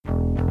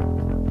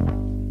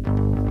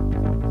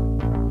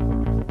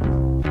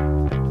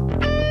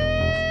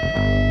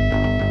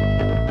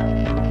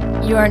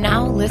You are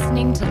now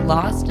listening to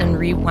Lost and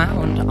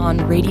Rewound on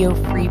Radio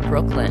Free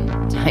Brooklyn.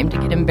 Time to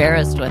get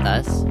embarrassed with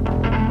us.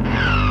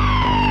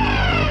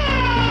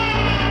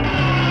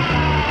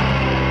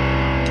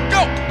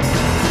 Go!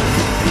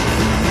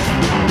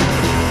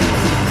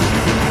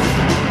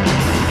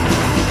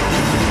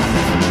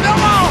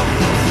 Come on!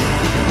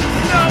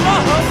 Come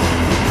on!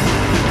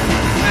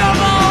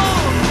 Come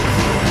on!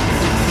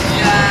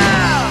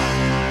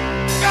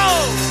 Yeah! Go!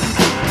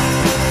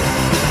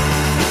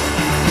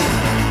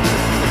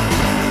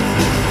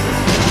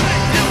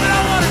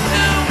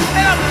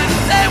 I'm gonna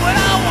say what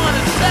I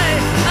wanna say.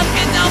 I'm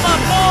getting on my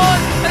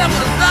board and I'm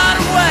gonna ride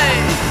away.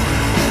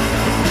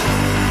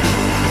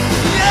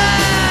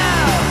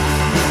 Yeah!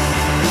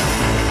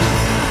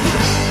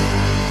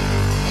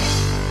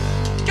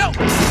 Go!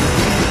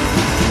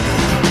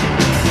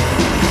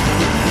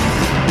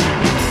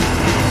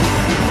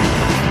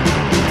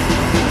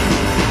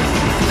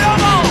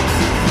 Come on!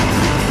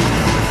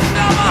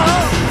 Come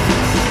on!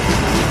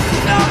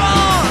 Come on!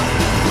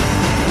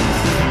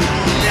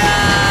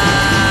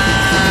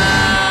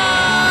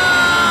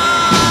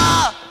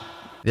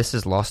 This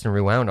is Lost and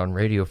Rewound on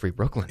Radio Free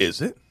Brooklyn.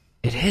 Is it?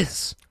 It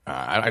is.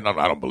 I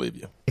don't believe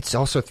you. It's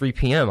also 3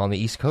 p.m. on the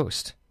East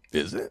Coast.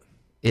 Is it?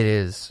 It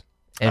is.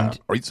 And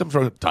are you some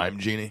sort of time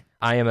genie?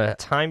 I am a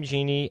time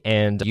genie,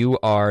 and you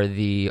are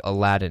the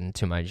Aladdin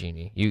to my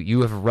genie.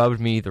 You have rubbed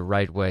me the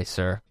right way,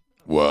 sir.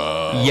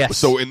 Whoa. Yes.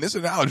 So in this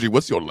analogy,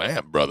 what's your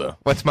lamp, brother?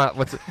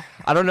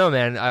 I don't know,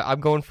 man. I'm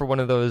going for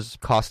one of those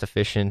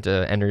cost-efficient,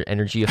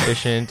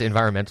 energy-efficient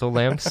environmental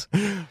lamps.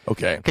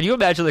 Okay. Can you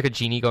imagine like a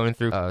genie going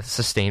through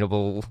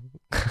sustainable...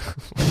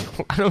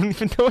 I don't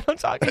even know what I'm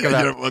talking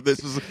about. You know, well,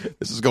 this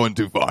is going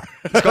too far.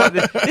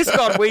 This has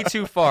gone way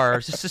too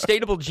far.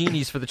 Sustainable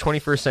genies for the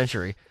 21st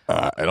century.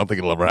 I don't think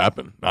it'll ever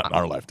happen. Not in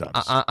our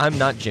lifetimes. I'm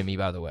not Jimmy,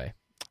 by the way.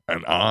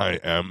 And I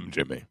am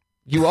Jimmy.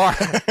 You are.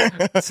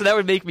 So that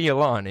would make me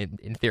Elon,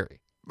 in theory.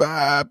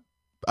 I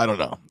don't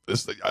know.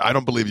 I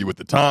don't believe you with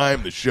the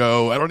time, the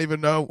show. I don't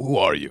even know. Who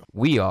are you?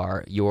 We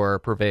are your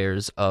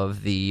purveyors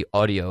of the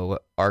audio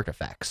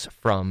artifacts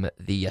from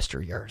the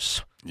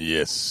yesteryears.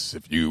 Yes.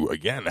 If you,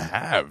 again,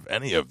 have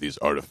any of these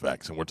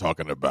artifacts, and we're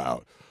talking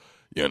about,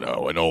 you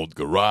know, an old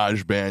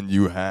garage band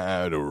you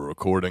had or a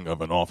recording of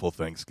an awful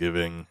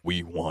Thanksgiving,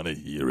 we want to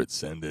hear it.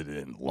 Send it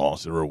in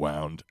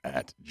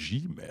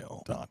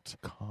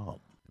lostandrewound@gmail.com.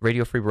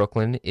 Radio Free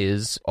Brooklyn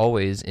is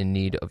always in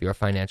need of your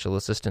financial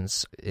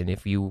assistance, and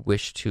if you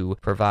wish to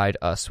provide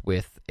us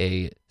with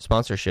a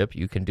sponsorship,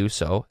 you can do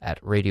so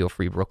at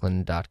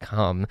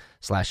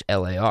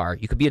radiofreebrooklyn.com/LAR.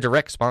 You could be a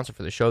direct sponsor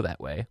for the show that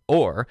way,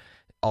 or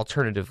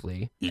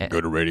alternatively, you can go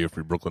to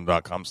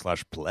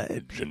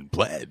radiofreebrooklyn.com/pledge and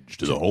pledge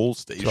to the whole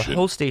station. To the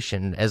whole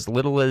station, as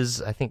little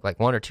as, I think, like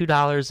 $1 or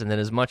 $2, and then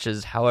as much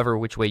as however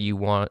which way you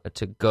want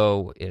to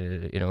go,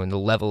 in the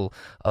level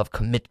of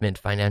commitment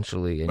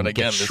financially, and but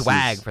again, get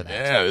swag for that.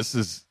 Yeah, this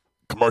is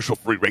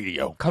commercial-free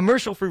radio.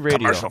 Commercial-free radio.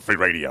 Commercial-free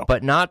radio.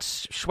 But not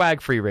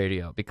swag-free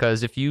radio,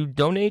 because if you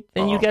donate,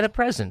 then you get a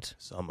present.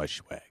 So much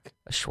swag.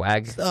 A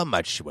swag. So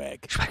much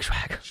swag. Swag.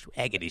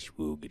 Swaggity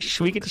swoogity.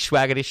 Swiggity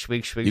swaggity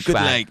swig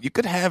swag. You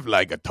could have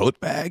like a tote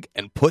bag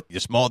and put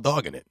your small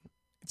dog in it.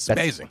 It's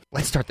amazing.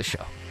 Let's start the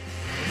show.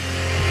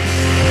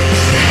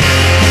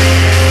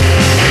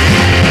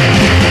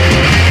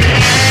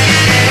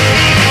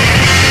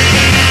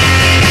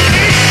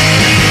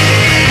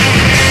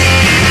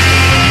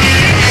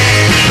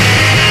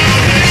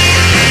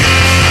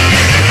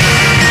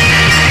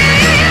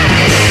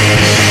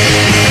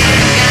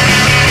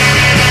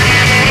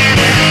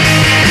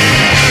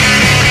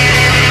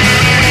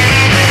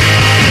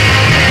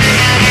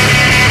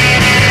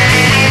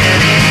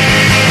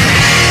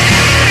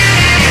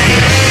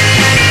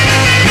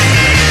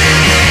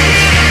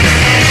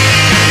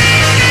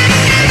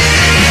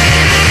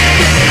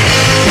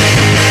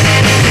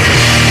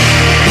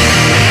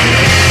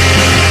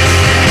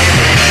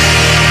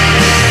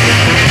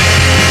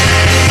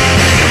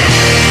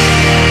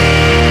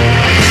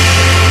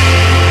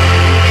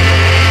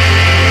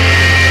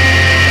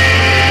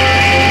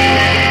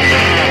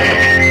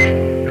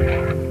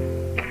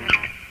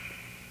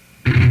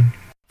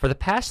 For the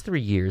past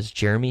 3 years,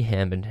 Jeremy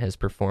Hammond has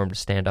performed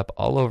stand-up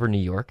all over New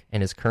York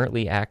and is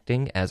currently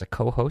acting as a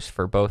co-host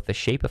for both The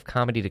Shape of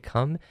Comedy to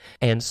Come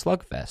and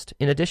Slugfest,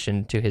 in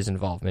addition to his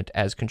involvement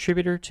as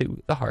contributor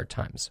to The Hard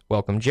Times.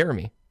 Welcome,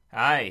 Jeremy.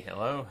 Hi,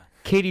 hello.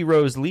 Katie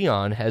Rose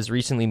Leon has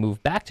recently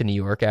moved back to New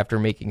York after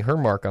making her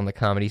mark on the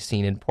comedy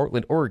scene in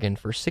Portland, Oregon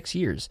for 6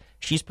 years.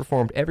 She's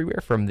performed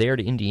everywhere from there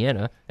to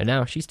Indiana, and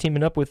now she's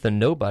teaming up with the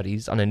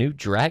Nobodies on a new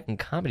drag and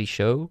comedy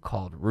show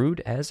called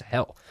Rude as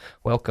Hell.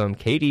 Welcome,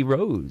 Katie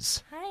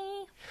Rose.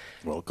 Hi.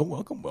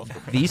 Welcome.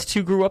 These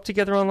two grew up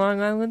together on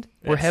Long Island.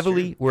 We're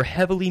That's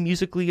heavily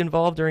musically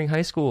involved during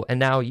high school, and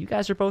now you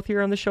guys are both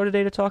here on the show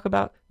today to talk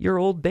about your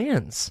old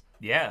bands.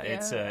 Yeah,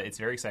 it's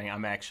very exciting.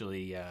 I'm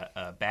actually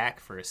back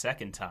for a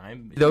second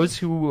time. Those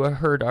who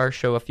heard our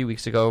show a few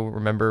weeks ago,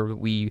 remember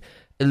we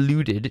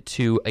alluded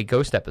to a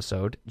ghost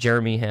episode.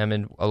 Jeremy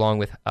Hammond, along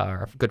with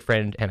our good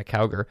friend Anna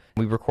Cowger,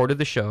 we recorded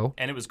the show.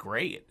 And it was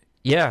great.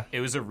 Yeah. It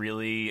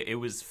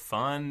was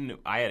fun.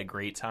 I had a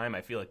great time.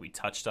 I feel like we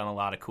touched on a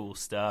lot of cool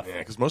stuff. Yeah,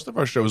 because most of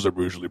our shows are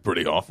usually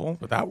pretty awful,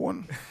 but that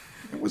one,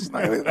 it was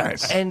really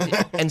nice.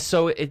 And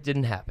so it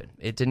didn't happen.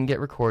 It didn't get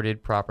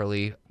recorded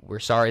properly. We're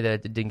sorry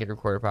that it didn't get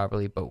recorded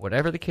properly, but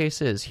whatever the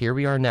case is, here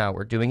we are now.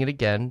 We're doing it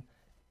again,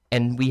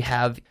 and we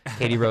have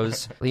Katie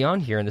Rose Leon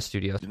here in the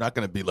studio. You're not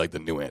going to be like the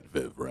new Aunt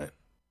Viv, right?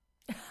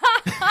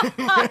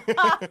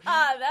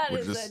 That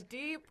is a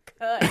deep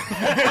cut.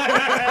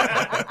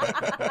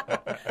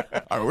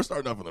 All right, we're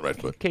starting off on the right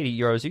foot.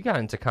 Katie Rose, you got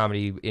into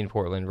comedy in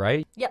Portland,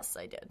 right? Yes,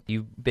 I did.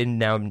 You've been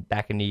now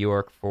back in New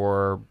York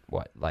for,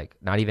 what, like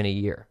not even a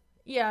year?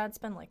 Yeah, it's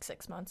been like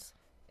 6 months.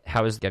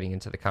 How is getting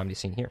into the comedy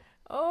scene here?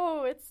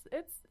 Oh, it's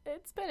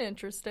been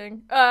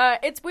interesting.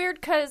 It's weird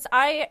because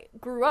I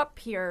grew up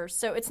here,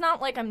 so it's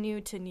not like I'm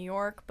new to New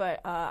York,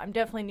 but I'm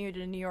definitely new to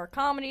the New York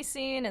comedy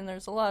scene, and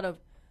there's a lot of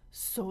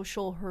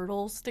social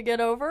hurdles to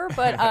get over,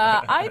 but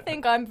I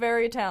think I'm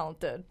very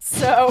talented.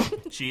 So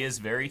She is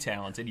very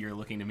talented. You're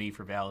looking to me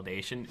for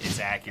validation. It's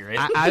accurate.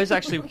 I was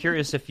actually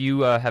curious if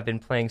you have been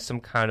playing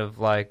some kind of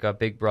like a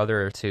big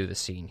brother to the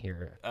scene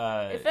here.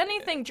 if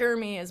anything,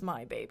 Jeremy is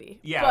my baby.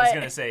 Yeah, but I was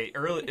going to say,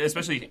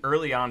 especially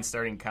early on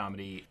starting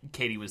comedy,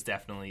 Katie was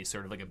definitely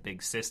sort of like a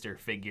big sister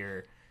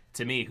figure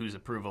to me, whose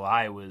approval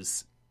I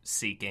was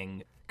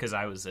seeking because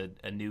I was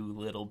a new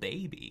little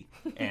baby,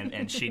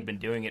 and she'd been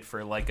doing it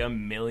for like a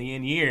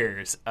million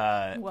years.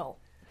 well,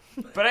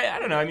 But I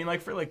don't know. I mean,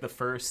 like for like the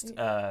first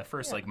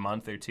like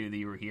month or two that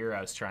you were here,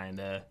 I was trying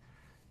to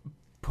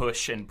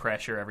push and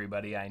pressure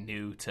everybody I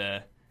knew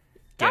to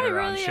get I her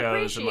on really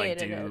shows and like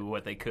appreciated do it.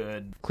 what they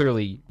could.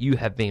 Clearly, you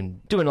have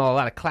been doing a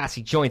lot of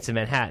classy joints in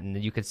Manhattan,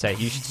 and you could say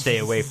you should stay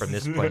away from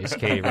this place,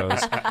 Katie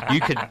Rose. You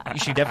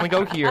should definitely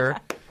go here.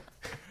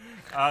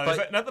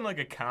 There's nothing like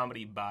a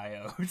comedy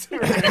bio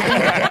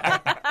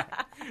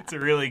to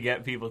really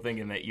get people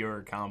thinking that your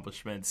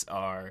accomplishments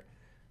are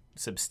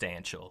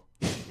substantial.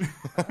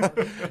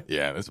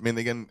 Yeah,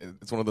 again,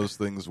 it's one of those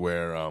things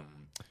where,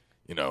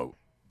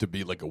 to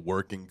be like a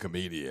working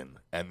comedian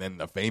and then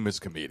a famous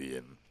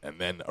comedian and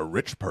then a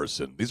rich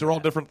person, these are all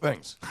different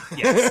things.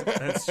 Yes,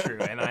 that's true,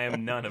 and I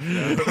am none of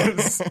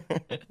those.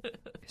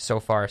 So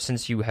far,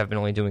 since you have been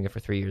only doing it for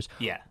 3 years,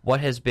 Yeah.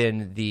 what has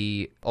been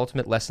the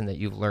ultimate lesson that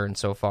you've learned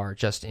so far,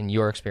 just in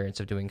your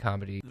experience of doing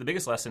comedy? The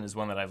biggest lesson is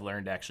one that I've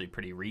learned actually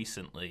pretty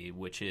recently,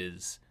 which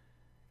is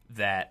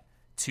that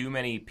too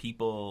many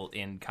people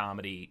in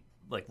comedy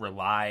like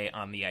rely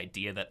on the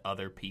idea that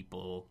other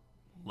people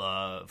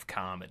love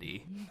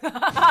comedy.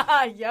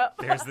 yep.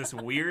 There's this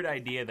weird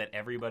idea that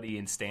everybody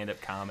in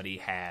stand-up comedy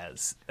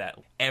has, that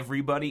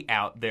everybody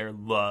out there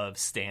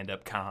loves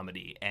stand-up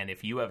comedy. And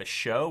if you have a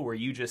show where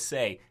you just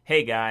say,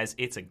 hey guys,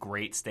 it's a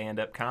great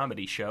stand-up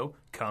comedy show,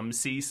 come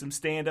see some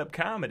stand-up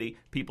comedy,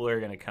 people are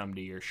going to come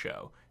to your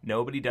show.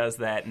 Nobody does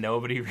that.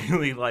 Nobody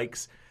really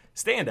likes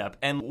stand-up.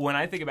 And when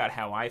I think about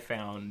how I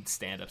found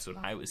stand-ups when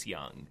I was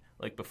young,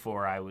 like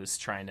before I was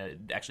trying to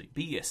actually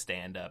be a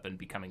stand-up and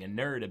becoming a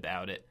nerd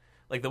about it,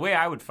 like the way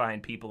I would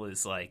find people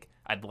is like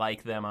I'd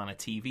like them on a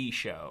TV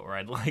show or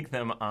I'd like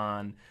them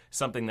on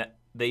something that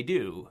they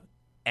do,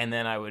 and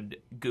then I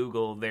would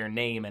Google their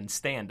name and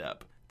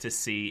stand-up to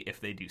see if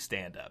they do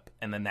stand-up,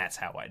 and then that's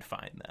how I'd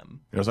find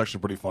them. It was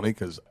actually pretty funny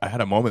because I had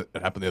a moment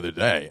that happened the other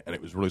day, and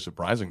it was really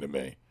surprising to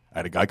me. I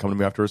had a guy come to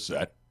me after a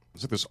set. It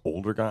was like this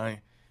older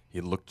guy. He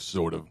looked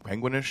sort of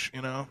penguinish,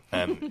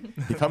 and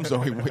he comes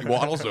over, he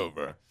waddles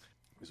over.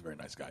 He was a very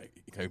nice guy.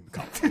 He came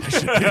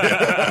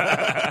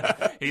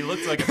He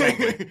looked like a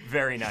penguin.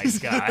 Very nice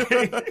guy.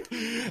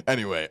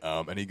 Anyway,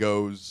 and he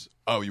goes,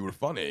 "Oh, you were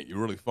funny. You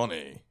were really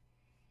funny,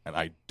 and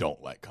I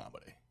don't like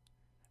comedy."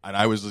 And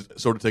I was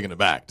sort of taken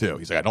aback too.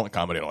 He's like, "I don't like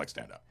comedy. I don't like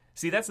stand-up."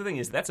 See, that's the thing,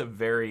 is that's a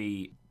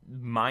very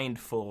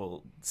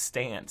mindful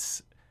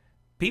stance.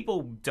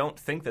 People don't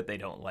think that they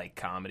don't like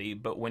comedy,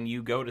 but when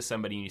you go to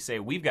somebody and you say,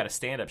 we've got a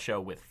stand-up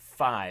show with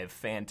 5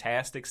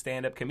 fantastic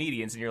stand-up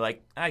comedians, and you're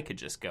like, I could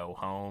just go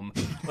home.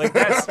 Like,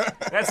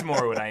 that's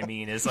more what I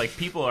mean, is like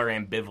people are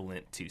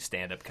ambivalent to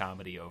stand-up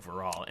comedy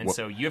overall, and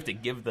so you have to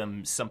give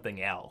them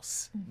something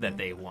else that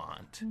they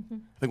want.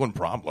 I think one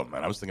problem,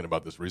 and I was thinking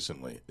about this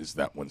recently, is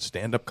that when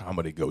stand-up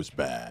comedy goes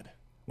bad,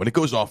 when it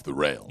goes off the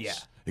rails, Yeah.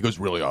 it goes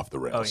really off the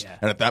rails. Oh, yeah.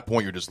 And at that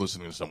point, you're just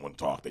listening to someone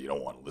talk that you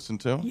don't want to listen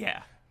to.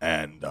 Yeah.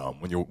 And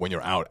when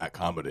you're out at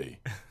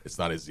comedy, it's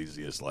not as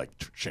easy as like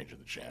changing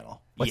the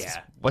channel.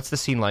 What's the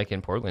scene like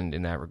in Portland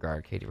in that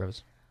regard, Katie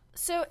Rose?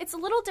 So it's a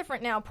little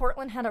different now.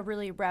 Portland had a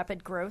really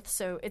rapid growth,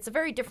 so it's a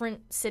very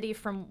different city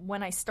from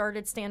when I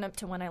started stand-up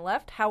to when I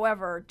left.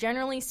 However,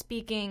 generally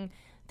speaking,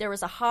 there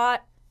was a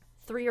hot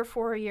 3 or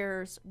 4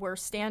 years where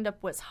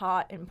stand-up was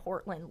hot in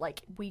Portland.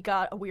 Like, we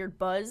got a weird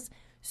buzz.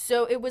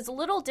 So it was a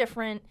little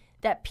different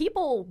that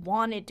people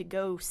wanted to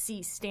go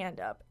see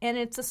stand-up. And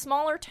it's a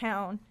smaller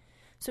town,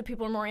 so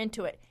people are more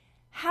into it.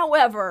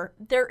 However,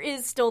 there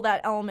is still that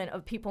element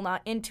of people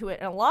not into it.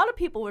 And a lot of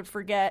people would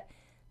forget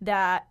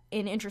that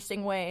in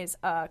interesting ways,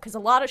 because a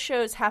lot of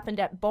shows happened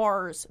at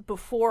bars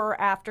before or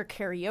after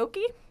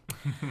karaoke.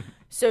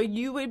 So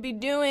you would be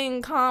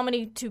doing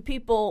comedy to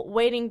people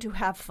waiting to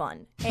have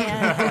fun.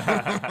 And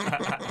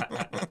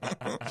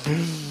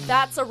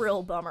that's a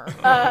real bummer.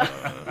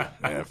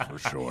 Yeah, for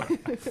sure.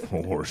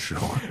 For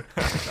sure.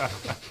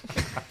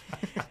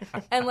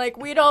 And, like,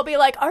 we'd all be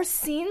like, our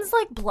scene's,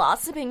 like,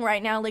 blossoming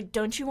right now. Like,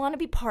 don't you want to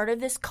be part of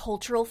this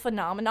cultural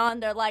phenomenon?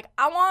 They're like,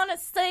 I want to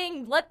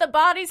sing Let the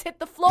Bodies Hit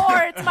the Floor.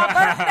 It's my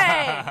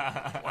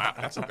birthday. Wow,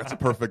 that's a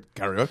perfect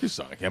karaoke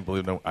song. I can't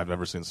believe I've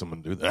never seen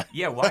someone do that.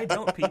 Yeah, why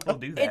don't people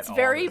do that? It's all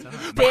very the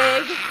time?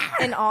 big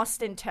in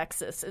Austin,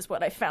 Texas, is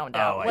what I found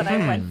out when I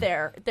went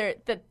there.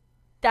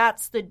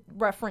 That's the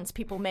reference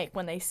people make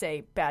when they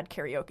say bad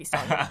karaoke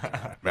song.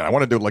 Man, I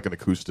want to do like an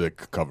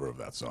acoustic cover of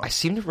that song. I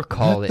seem to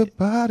recall The it.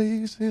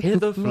 bodies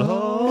Hit the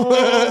floor.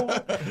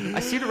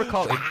 I seem to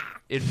recall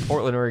in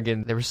Portland,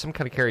 Oregon, there was some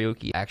kind of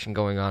karaoke action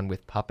going on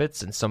with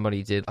puppets, and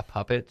somebody did a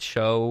puppet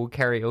show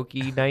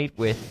karaoke night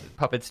with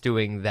puppets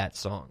doing that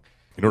song.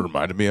 You know what it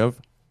reminded me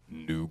of?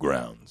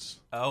 Newgrounds.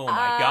 Oh my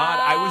God!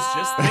 I was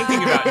just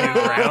thinking about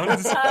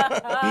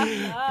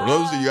Newgrounds. For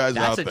those of you guys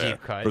That's out a there,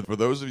 deep cut. for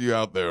those of you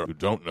out there who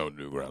don't know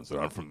Newgrounds, that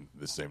aren't from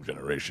the same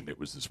generation, it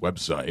was this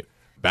website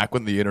back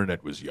when the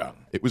internet was young.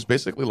 It was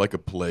basically like a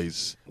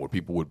place where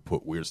people would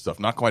put weird stuff,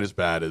 not quite as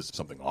bad as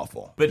Something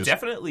Awful, But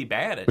definitely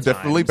bad at but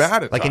definitely times.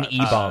 bad at Like an times.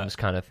 E-bombs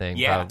kind of thing,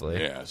 yeah.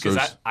 probably. Yeah, so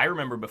Because I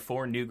remember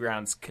before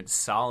Newgrounds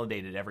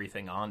consolidated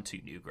everything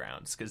onto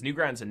Newgrounds, because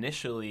Newgrounds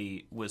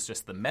initially was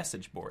just the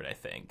message board, I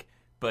think.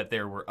 But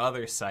there were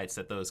other sites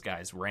that those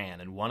guys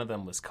ran, and one of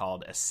them was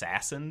called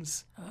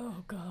Assassins. Oh,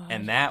 God.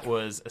 And that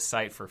was a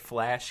site for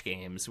flash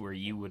games where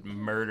you would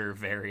murder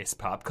various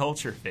pop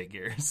culture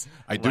figures.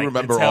 I do like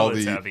remember all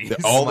the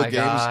Teletubbies. all the my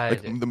games. God.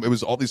 Like, it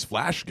was all these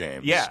Flash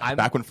games. Yeah.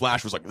 back when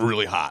Flash was like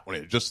really hot when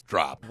it just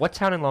dropped. What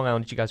town in Long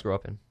Island did you guys grow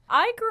up in?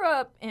 I grew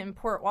up in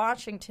Port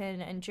Washington,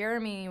 and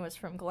Jeremy was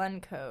from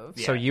Glen Cove.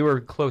 So you were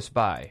close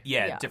by,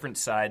 Yeah, different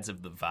sides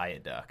of the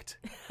viaduct.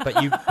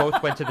 but you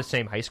both went to the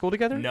same high school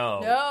together?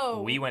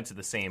 No. We went to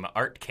the same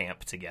art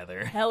camp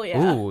together. Hell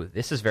yeah. Ooh,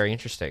 this is very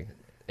interesting.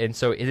 And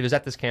so it was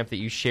at this camp that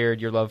you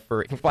shared your love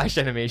for Flash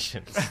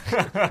animations.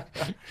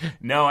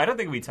 No, I don't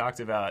think we talked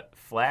about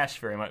Flash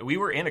very much. We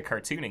were in a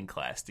cartooning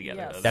class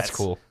together, Yes. though. That's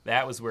cool.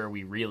 That was where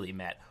we really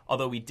met.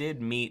 Although we did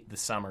meet the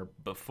summer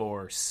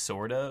before,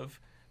 sort of,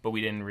 but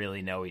we didn't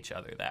really know each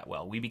other that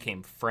well. We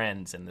became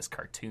friends in this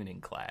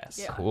cartooning class.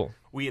 Yeah. Cool.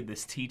 We had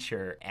this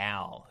teacher,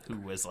 Al, who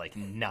was like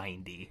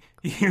 90.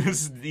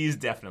 He's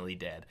definitely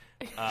dead.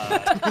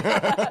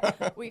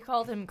 We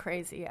called him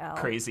Crazy Al.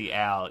 Crazy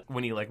Al.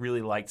 When he like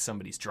really liked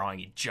somebody's drawing,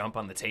 he'd jump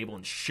on the table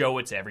and show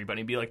it to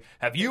everybody and be like,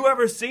 "Have you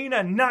ever seen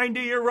a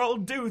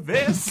 90-year-old do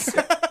this?"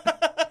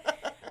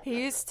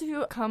 He used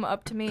to come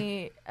up to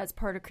me as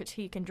part of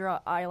critique and draw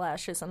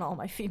eyelashes on all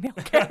my female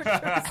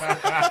characters.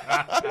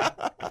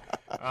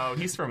 Oh,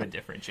 he's from a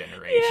different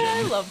generation. Yeah,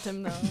 I loved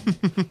him,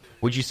 though.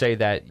 Would you say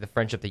that the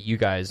friendship that you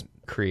guys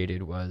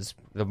created was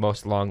the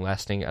most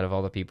long-lasting out of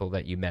all the people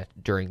that you met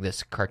during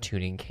this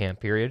cartooning camp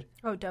period?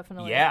 Oh,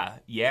 definitely.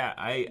 Yeah.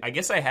 I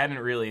guess I hadn't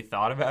really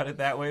thought about it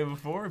that way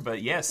before,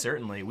 but yeah,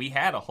 certainly. We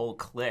had a whole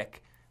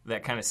clique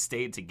that kind of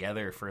stayed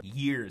together for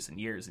years and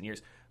years and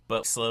years.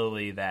 But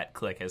slowly that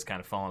clique has kind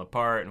of fallen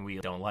apart, and we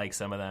don't like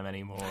some of them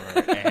anymore.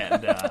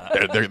 And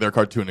Their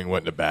cartooning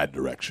went in a bad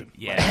direction.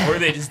 yeah, or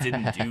they just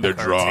didn't do Their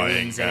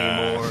cartoons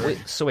drawing, anymore.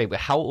 Wait,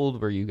 how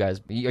old were you guys?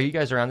 Are you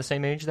guys around the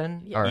same age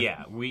then? Yeah. Or-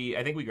 Yeah,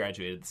 I think we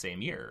graduated the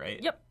same year,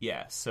 right? Yep.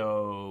 Yeah,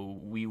 so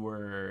we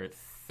were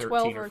 13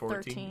 12 or or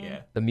 14. 13. Yeah.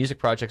 The music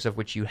projects of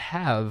which you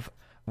have,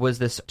 was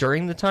this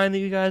during the time that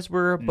you guys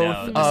were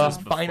both this was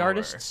fine before.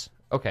 artists?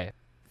 Okay.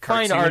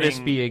 Fine Cartooning-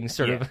 artist being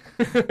sort of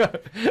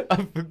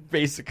a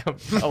basic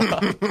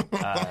umbrella.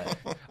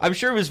 I'm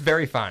sure it was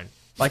very fine.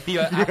 Like the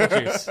apple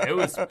juice. It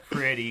was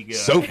pretty good.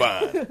 So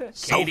fine.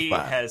 So Katie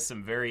fine. has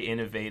some very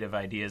innovative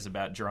ideas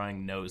about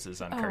drawing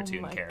noses on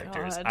cartoon my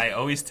characters. God. I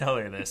always tell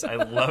her this. I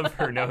love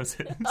her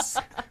noses.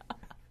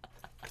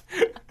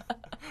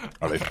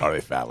 Are they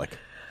phallic?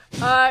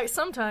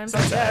 Sometimes,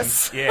 I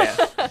guess. Yeah.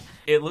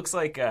 It looks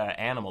like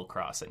Animal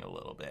Crossing a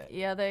little bit.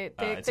 Yeah, they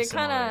it's a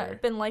kind similar-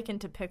 of been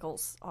likened to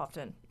pickles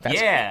often.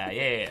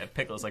 Yeah.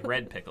 Pickles, like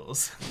red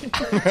pickles.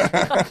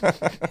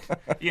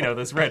 You know,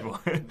 those red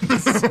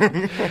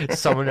ones.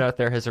 Someone out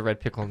there has a red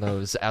pickle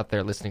nose out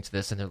there listening to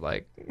this, and they're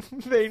like,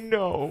 they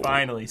know.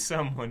 Finally,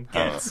 someone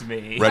gets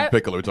me. Red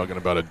pickle. Are we talking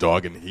about a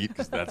dog in heat?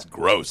 Because that's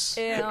gross.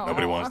 Ew.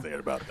 Nobody wants to hear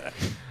about that.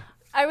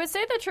 I would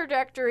say the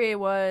trajectory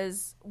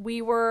was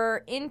we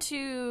were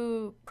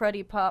into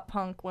cruddy pop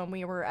punk when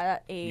we were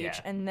at age, Yeah.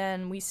 and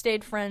then we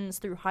stayed friends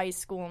through high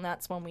school, and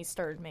that's when we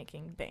started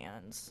making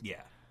bands.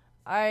 Yeah.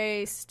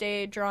 I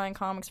stayed drawing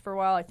comics for a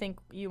while. I think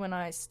you and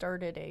I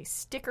started a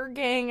sticker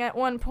gang at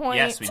one point.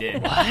 Yes, we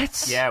did.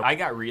 What? Yeah, I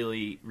got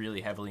really,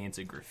 really heavily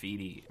into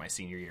graffiti my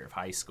senior year of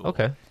high school.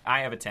 Okay.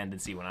 I have a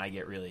tendency when I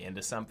get really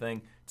into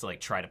something to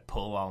like try to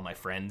pull all my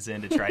friends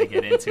in to try to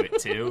get into it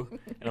too.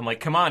 And I'm like,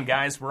 come on,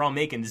 guys, we're all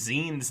making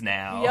zines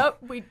now. Yep.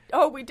 We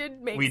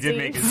did make We did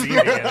make a zines. zine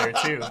together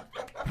too.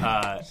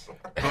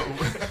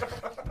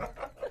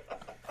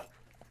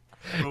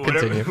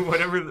 Continue.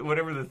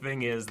 whatever the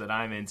thing is that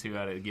I'm into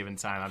at a given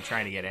time, I'm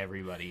trying to get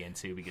everybody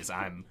into because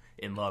I'm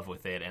in love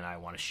with it and I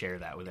want to share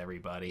that with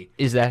everybody.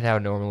 Is that how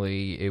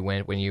normally it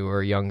went when you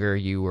were younger?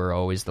 You were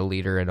always the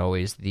leader and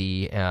always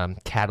the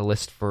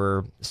catalyst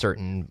for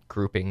certain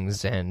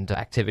groupings and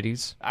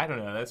activities? I don't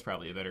know. That's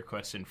probably a better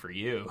question for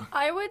you.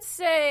 I would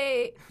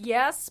say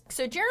yes.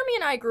 So Jeremy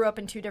and I grew up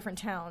in 2 different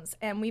towns,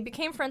 and we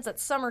became friends at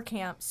summer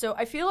camp. So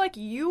I feel like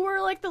you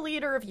were like the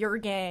leader of your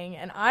gang,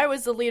 and I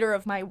was the leader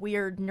of my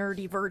weird,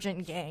 nerdy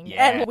virgin gang.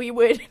 Yeah. And we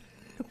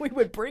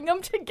would bring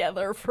them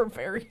together for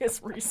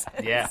various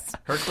reasons. Yeah.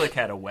 Her clique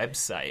had a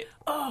website.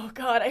 Oh,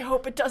 God, I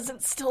hope it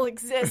doesn't still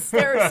exist.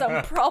 There is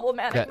some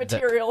problematic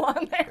material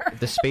on there.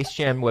 The Space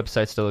Jam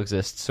website still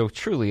exists, so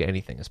truly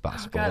anything is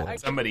possible. Oh, God,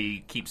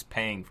 Somebody keeps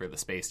paying for the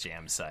Space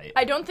Jam site.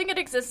 I don't think it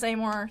exists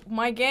anymore.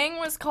 My gang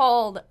was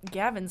called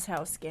Gavin's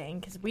House Gang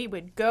because we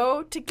would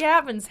go to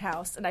Gavin's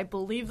house, and I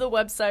believe the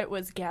website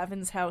was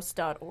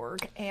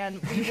gavinshouse.org,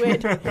 and we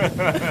would... A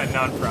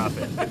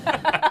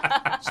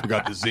nonprofit. So we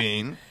got the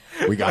zine.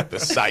 We got the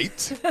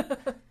site.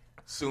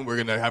 Soon we're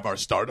going to have our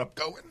startup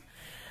going.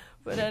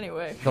 But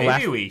anyway.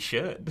 Maybe we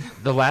should.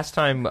 The last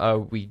time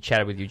we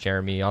chatted with you,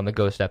 Jeremy, on the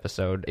Ghost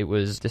episode, it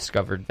was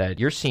discovered that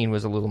your scene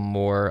was a little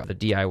more the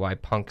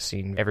DIY punk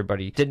scene.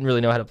 Everybody didn't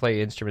really know how to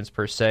play instruments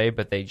per se,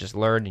 but they just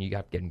learned and you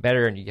kept getting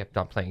better and you kept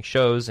on playing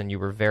shows and you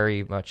were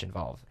very much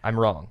involved. I'm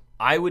wrong.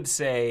 I would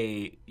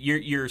say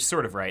you're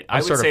sort of right.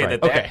 I would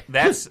say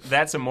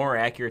that's a more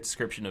accurate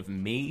description of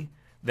me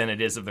than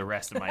it is of the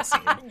rest of my scene.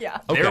 Yeah.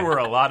 Okay. There were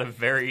a lot of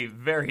very,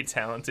 very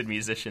talented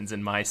musicians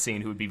in my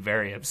scene who would be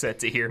very upset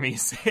to hear me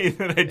say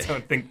that I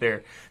don't think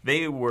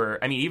they were.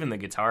 I mean, even the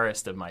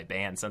guitarist of my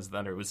band, Sons of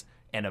Thunder, was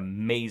an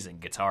amazing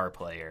guitar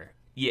player.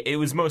 Yeah, it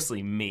was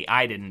mostly me.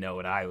 I didn't know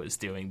what I was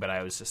doing, but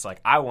I was just like,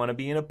 I want to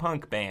be in a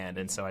punk band,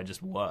 and so I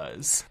just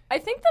was. I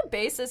think the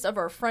basis of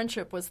our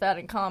friendship was that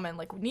in common.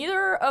 Like,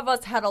 neither of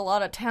us had a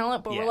lot of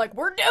talent, but we're like,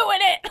 we're doing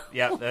it!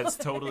 Yeah, that's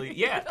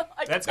totally,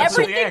 that's everything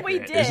absolutely we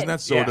accurate. did. Isn't that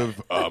sort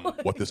of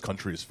what this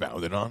country is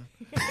founded on?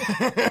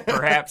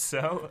 Perhaps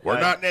so.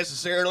 We're not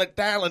necessarily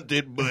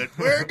talented, but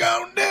we're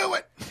going to do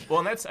it.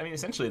 Well, and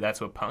essentially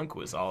that's what punk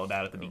was all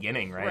about at the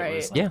beginning, right? It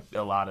was like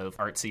a lot of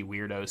artsy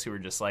weirdos who were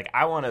just like,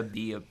 I want to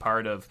be a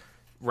part of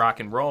rock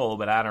and roll,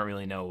 but I don't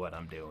really know what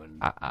I'm doing.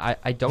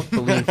 I don't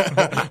believe...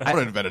 I want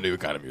to invent a new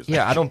kind of music.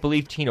 Yeah, I don't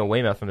believe Tina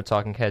Weymouth from the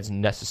Talking Heads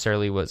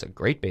necessarily was a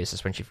great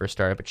bassist when she first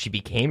started, but she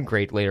became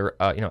great later,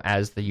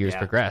 as the years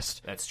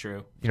progressed. That's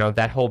true.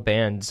 That whole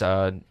band's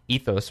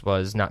ethos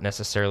was not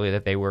necessarily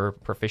that they were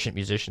proficient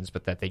musicians,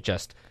 but that they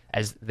just,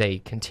 as they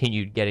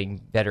continued getting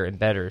better and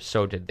better,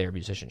 so did their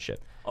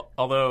musicianship.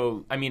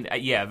 Although, I mean,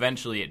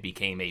 eventually it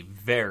became a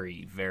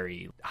very,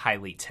 very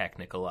highly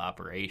technical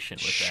operation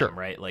with them,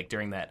 right? Like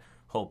during that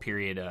whole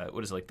period,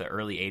 the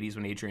early 80s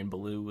when Adrian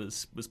Belew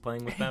was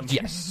playing with them?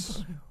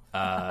 Yes.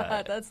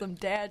 That's some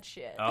dad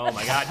shit. Oh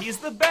my god, he's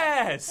the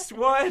best!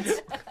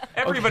 What?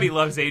 Everybody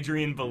loves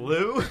Adrian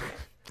Belew.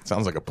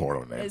 Sounds like a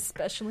porno name.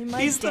 Especially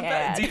my He's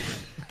dad. the best.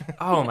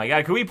 Oh my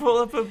god, can we pull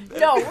up a...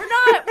 No, we're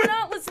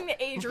not listening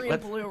to Adrian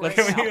Belew right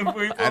now. Can we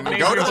pull up And an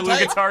go to Adrian the Belew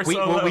tape. guitar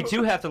solo? We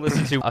do have to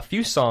listen to a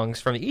few songs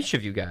from each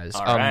of you guys.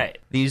 All right.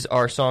 These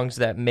are songs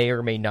that may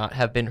or may not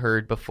have been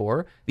heard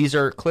before. These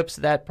are clips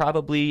that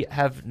probably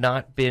have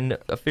not been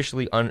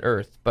officially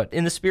unearthed. But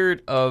in the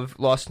spirit of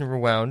Lost and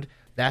Rewound,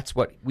 that's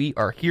what we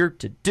are here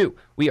to do.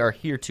 We are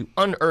here to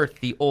unearth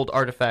the old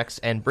artifacts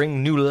and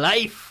bring new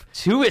life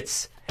to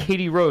it.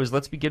 Katie Rose,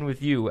 let's begin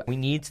with you. We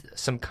need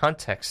some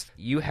context.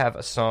 You have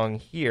a song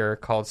here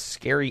called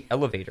Scary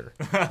Elevator.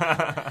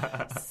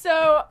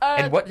 So,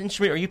 and what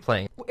instrument are you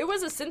playing? It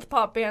was a synth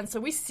pop band,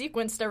 so we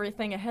sequenced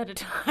everything ahead of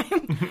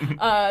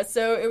time.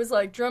 So it was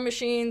like drum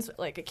machines,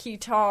 like a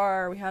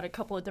guitar. We had a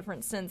couple of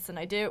different synths, and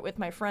I did it with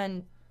my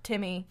friend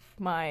Timmy,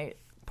 my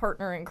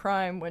partner in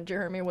crime when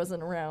Jeremy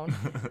wasn't around.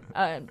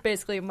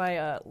 Basically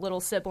my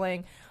little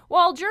sibling.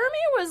 While Jeremy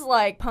was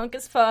like punk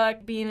as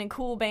fuck, being in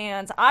cool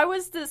bands, I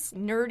was this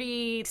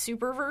nerdy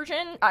super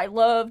version. I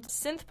loved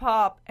synth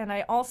pop, and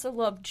I also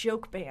loved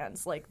joke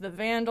bands like the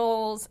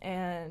Vandals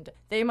and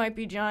They Might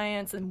Be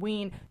Giants and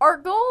Ween. Our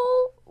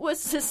goal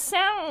was to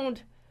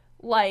sound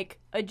like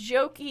a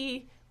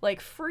jokey,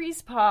 like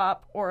freeze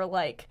pop or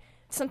like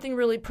something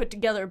really put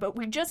together, but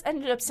we just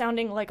ended up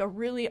sounding like a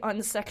really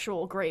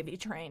unsexual Gravy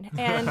Train.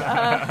 And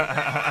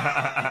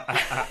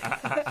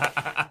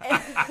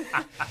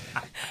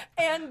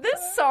and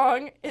this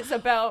song is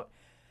about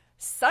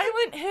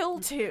Silent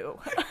Hill 2.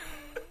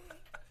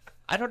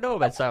 I don't know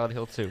about Silent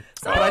Hill 2,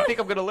 but I think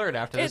I'm going to learn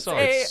after this song.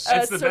 It's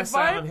the best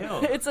Silent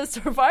Hill. It's a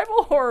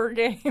survival horror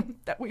game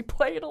that we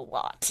played a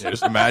lot. Yeah,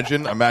 just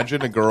imagine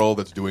a girl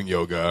that's doing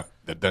yoga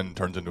that then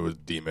turns into a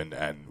demon,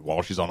 and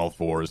while she's on all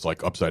fours,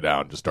 like upside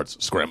down, just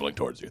starts scrambling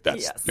towards you.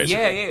 That's Yes.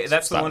 basically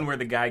That's the Silent. one where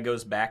the guy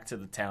goes back to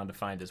the town to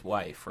find his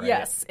wife, right?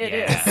 Yes, it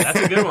is. That's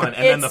a good one.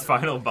 And then the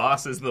final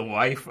boss is the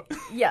wife.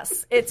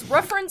 Yes, it's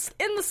referenced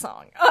in the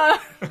song.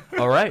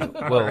 All right.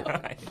 Well,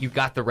 you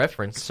got the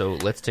reference, so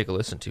let's take a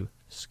listen to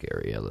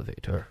Scary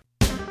Elevator.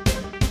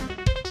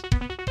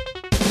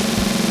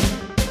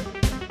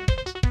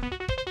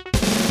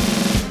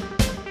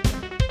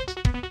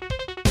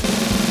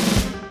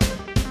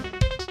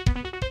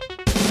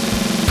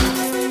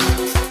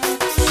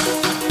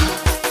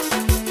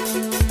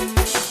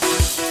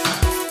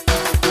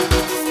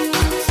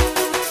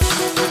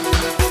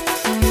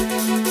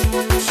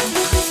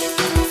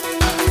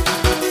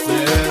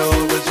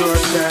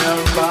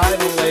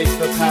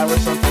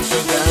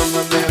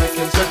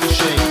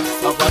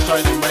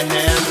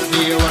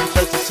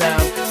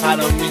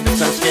 mean to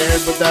sound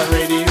scared, but that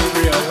radio's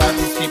real. I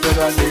just keep it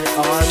under your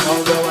arm,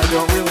 although I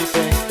don't really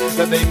think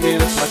that they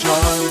mean us much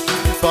harm.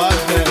 But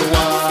then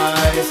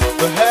why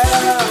the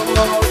hell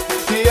won't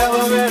the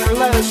elevator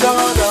let us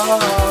on?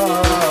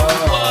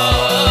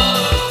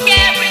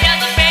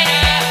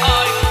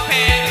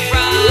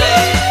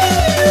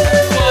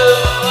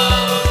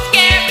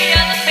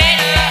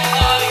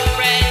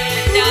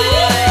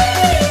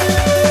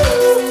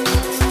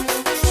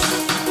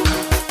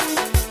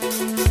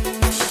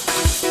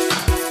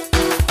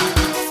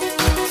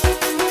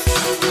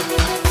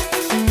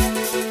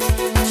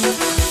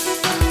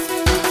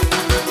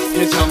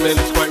 His helmet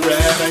is quite red.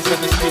 I said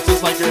this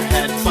pizza's like your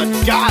head, but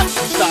God,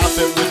 you stop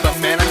it with the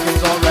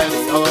mannequins already.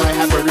 Oh, I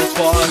have murder's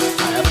flaws.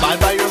 I abide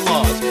by your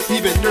laws.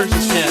 Even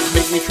nurses can't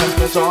make me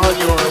trespass on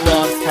your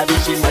lawn. Have you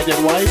seen my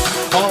dead wife?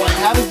 All I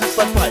have is this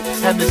lead pipe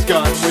and this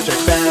gun, which I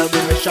found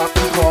in the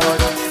shopping cart.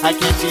 I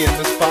can't see in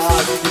the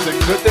spot. It's a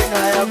good thing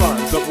I have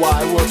arms, but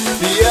why won't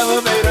the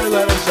elevator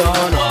let us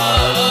on?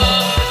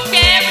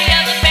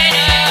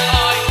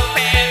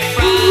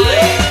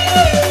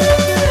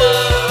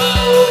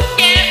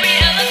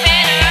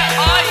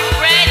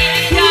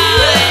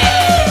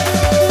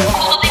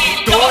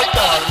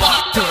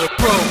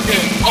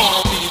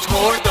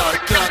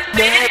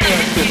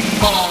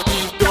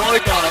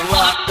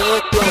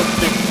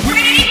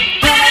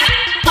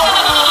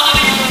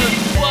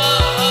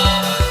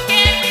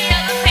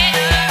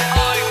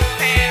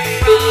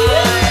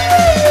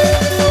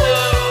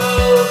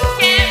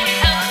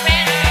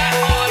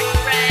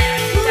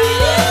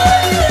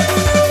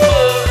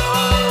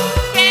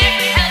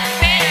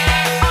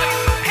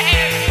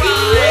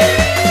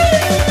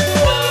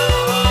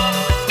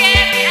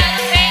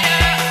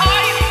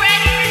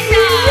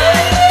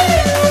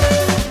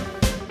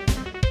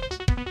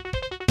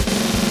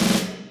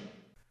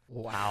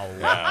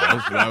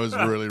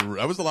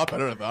 That was a lot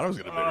better than I thought it was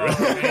going to be.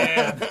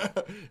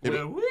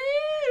 Oh, man.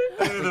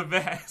 They're the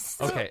best.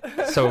 Okay,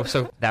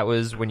 so that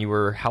was when you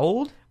were how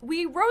old?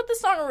 We wrote the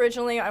song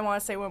originally, I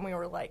want to say when we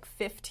were like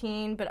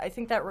 15, but I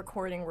think that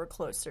recording we're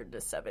closer to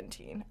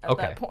 17 at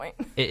that point.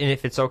 And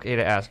if it's okay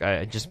to ask,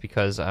 just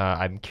because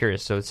I'm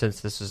curious, so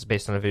since this is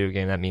based on a video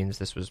game, that means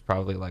this was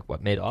probably like,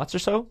 what, mid-aughts or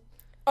so?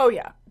 Oh,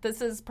 yeah.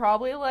 This is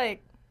probably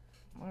like,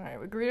 all right,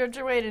 we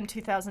graduated in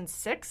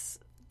 2006.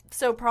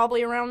 So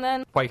probably around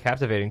then. Quite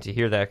captivating to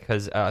hear that,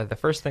 because the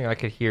first thing I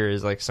could hear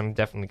is like some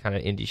definitely kind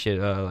of indie shit,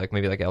 like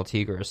maybe like El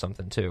Tigre or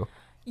something too.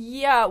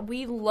 Yeah,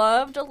 we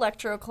loved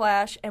Electro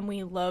Clash and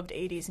we loved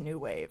 80s New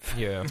Wave.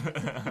 Yeah.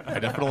 I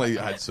definitely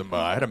had some,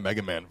 I had a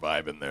Mega Man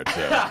vibe in there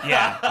too.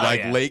 Yeah.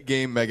 Like late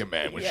game Mega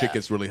Man when shit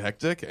gets really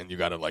hectic and you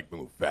gotta like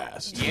move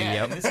fast.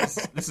 Yeah, and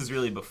this is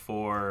really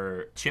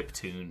before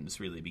chiptunes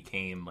really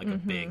became like a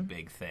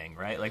big thing,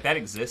 right? Like that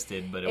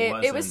existed, but it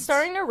wasn't. It was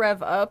starting to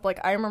rev up. Like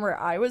I remember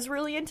I was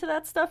really into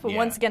that stuff, but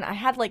once again, I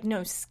had like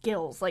no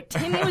skills. Like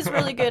Timmy was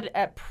really good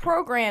at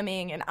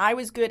programming, and I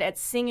was good at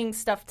singing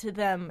stuff to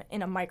them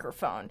in a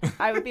microphone.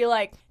 I would be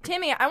like,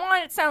 Timmy, I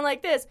want it to sound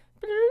like this.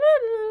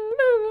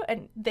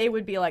 And they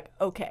would be like,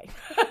 okay.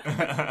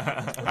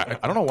 I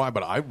don't know why,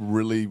 but I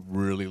really,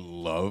 really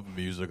love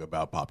music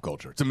about pop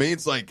culture. To me,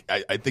 it's like,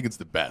 I think it's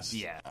the best.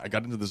 Yeah. I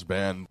got into this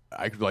band.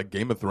 I could like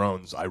Game of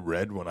Thrones. I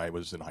read when I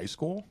was in high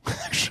school.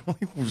 Actually,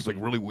 it was like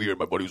really weird.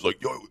 My buddy was like,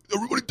 yo,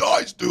 everybody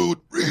dies, dude.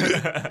 Read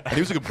it. And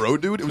he was like a bro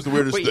dude. It was the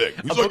weirdest thing.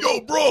 He was like,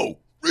 yo, bro,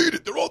 read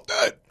it. They're all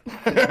dead.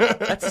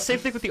 That's the same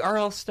thing with the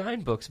R.L.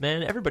 Stein books,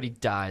 man. Everybody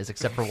dies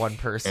except for one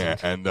person. Yeah,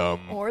 and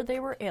or they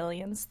were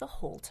aliens the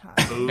whole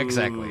time.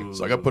 Exactly.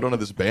 So I got put onto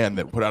this band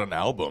that put out an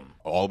album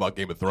all about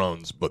Game of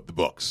Thrones, but the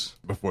books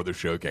before the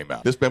show came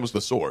out. This band was The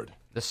Sword.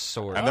 The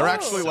Sword. And they're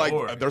actually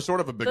Sword. like, they're sort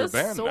of a bigger The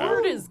band now.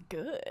 Sword is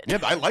good. Yeah,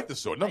 I like The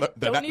Sword. No, I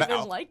don't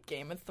even like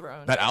Game of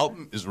Thrones. That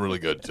album is really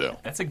good, too.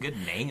 That's a good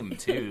name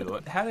too.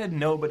 How had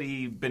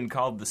nobody been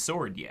called The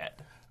Sword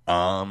yet?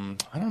 I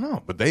don't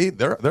know, but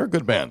they're a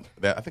good band.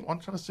 I think I'm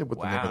trying to say what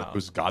the name of it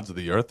was. Gods of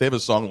the Earth. They have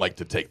a song like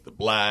 "To Take the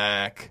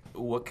Black."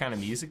 What kind of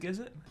music is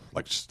it?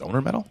 Like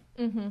stoner metal.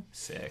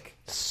 Sick.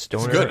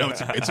 Stoner. It's good. No,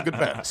 it's a good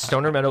band.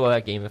 Stoner metal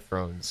like Game of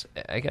Thrones.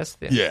 I guess.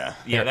 Yeah.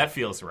 Yeah, that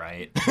feels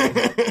right.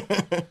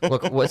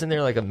 Look, wasn't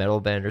there like a metal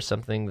band or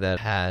something that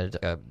had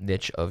a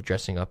niche of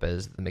dressing up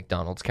as the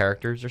McDonald's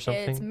characters or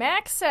something? It's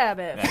Max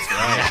Sabbath. That's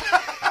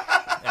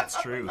right.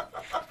 That's true.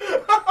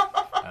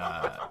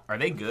 Are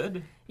they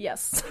good?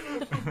 Yes.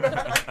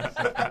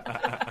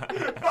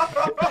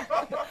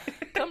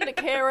 Come to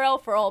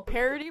KRL for all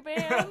parody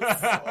bands.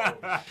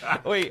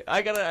 Wait,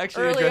 I gotta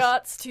actually Early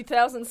address... aughts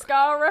 2000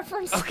 ska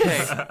references.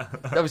 Okay.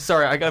 I'm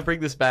sorry, I gotta bring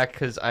this back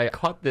because I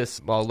caught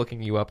this while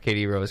looking you up,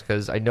 Katie Rose,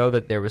 because I know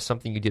that there was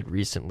something you did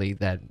recently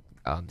that,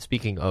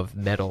 speaking of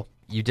metal,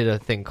 you did a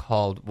thing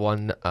called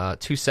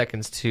 2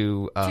 seconds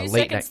to 2 late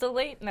seconds night. to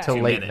late night. To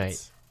 2 late minutes.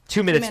 night.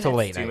 2 minutes to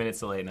late 2 night. minutes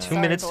to late night. 2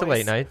 minutes to boys.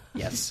 late night.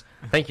 Yes.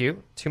 Thank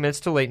you. 2 minutes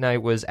to late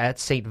night was at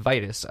St.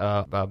 Vitus,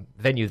 a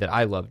venue that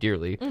I love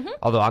dearly.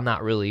 Although I'm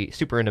not really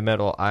super into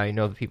metal, I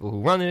know the people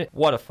who run it.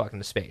 What a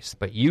fucking space.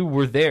 But you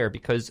were there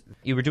because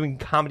you were doing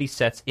comedy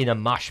sets in a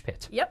mosh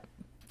pit. Yep.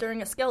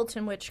 during a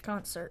Skeleton Witch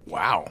concert.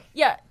 Wow.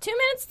 Yeah, 2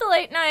 Minutes to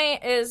Late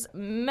Night is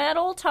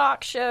metal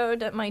talk show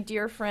that my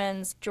dear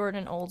friends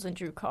Jordan Olds and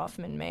Drew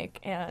Kaufman make,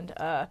 and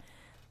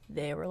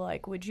they were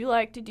like, would you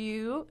like to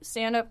do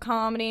stand-up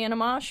comedy in a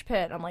mosh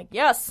pit? I'm like,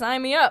 yes,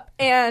 sign me up.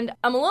 And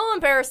I'm a little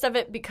embarrassed of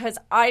it because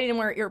I didn't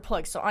wear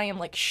earplugs, so I am,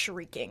 like,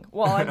 shrieking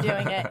while I'm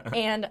doing it.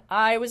 And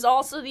I was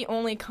also the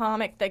only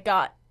comic that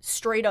got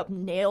straight up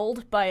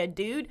nailed by a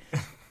dude.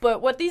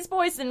 But what these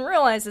boys didn't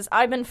realize is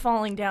I've been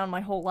falling down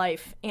my whole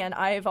life, and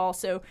I've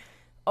also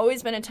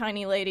always been a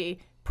tiny lady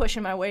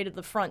pushing my way to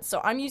the front.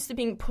 So I'm used to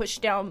being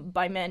pushed down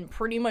by men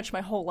pretty much my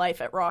whole life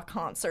at rock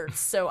concerts.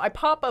 So I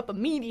pop up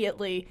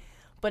immediately.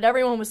 But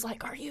everyone was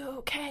like, are you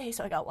okay?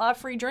 So I got a lot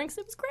of free drinks.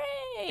 It was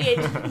great.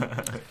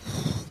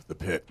 The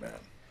pit, man.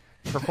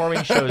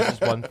 Performing shows is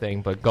one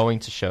thing, but going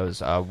to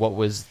shows, what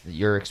was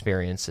your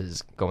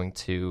experiences going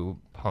to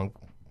punk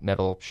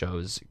metal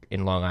shows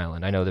in Long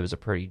Island? I know there was a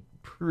pretty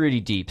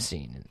deep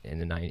scene in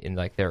the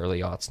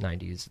early aughts,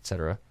 90s,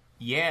 etc.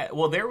 Yeah,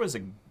 well, there was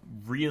a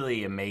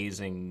really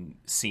amazing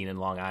scene in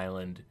Long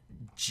Island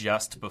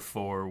just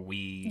before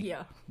we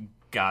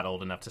got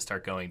old enough to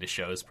start going to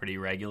shows pretty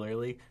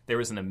regularly. There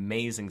was an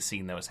amazing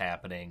scene that was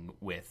happening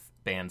with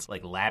bands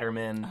like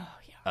Latterman,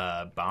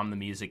 Bomb the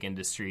Music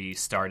Industry,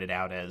 started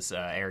out as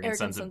Arrogant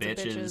Sons of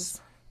Bitches.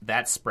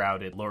 That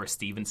sprouted Laura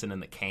Stevenson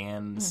and the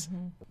Cans.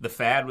 Mm-hmm. The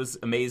Fad was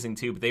amazing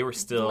too, but they were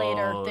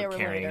still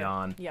carrying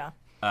on. Yeah.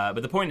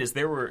 But the point is,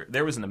 there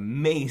was an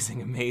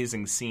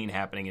amazing scene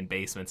happening in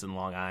basements in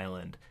Long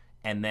Island.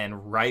 And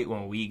then right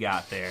when we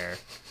got there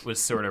was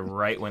sort of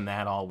right when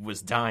that all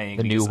was dying.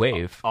 The new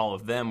wave. All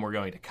of them were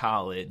going to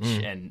college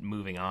and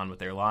moving on with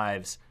their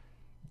lives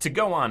to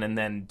go on and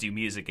then do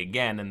music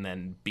again and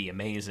then be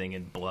amazing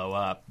and blow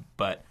up.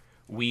 But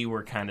we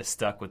were kind of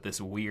stuck with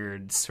this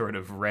weird sort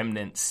of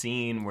remnant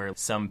scene where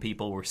some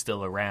people were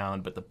still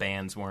around, but the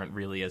bands weren't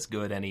really as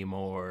good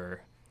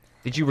anymore.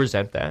 Did you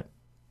resent that?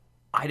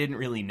 I didn't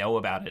really know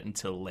about it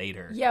until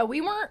later. Yeah, we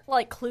weren't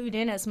clued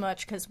in as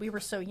much because we were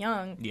so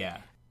young. Yeah.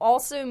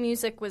 Also,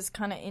 music was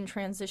kind of in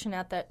transition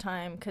at that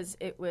time because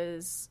it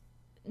was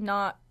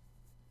not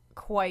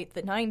quite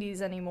the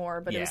 90s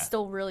anymore, but it was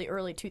still really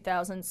early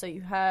 2000s. So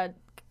you had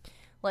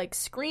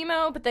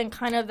Screamo, but then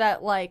kind of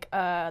that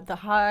the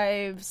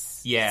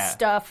Hives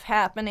stuff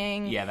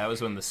happening. Yeah, that was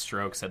when the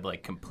Strokes had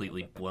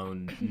completely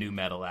blown nu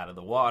metal out of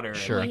the water.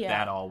 Sure. And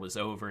that all was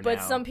over now.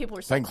 But some people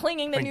were still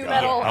clinging to nu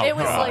metal. It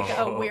was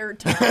a weird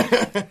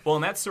time. Well,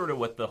 and that's sort of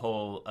what the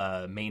whole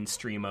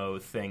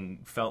Mainstreamo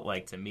thing felt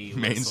like to me.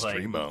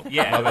 Mainstreamo.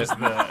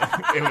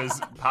 It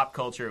was pop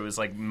culture. It was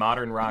like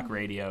modern rock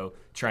radio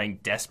trying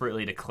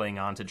desperately to cling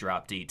on to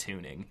drop D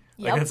tuning.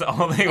 Yep. That's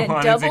all they wanted to keep.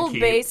 And double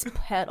bass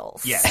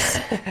pedals. Yes.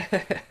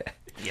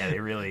 Yeah,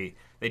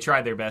 they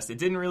tried their best. It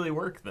didn't really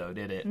work, though,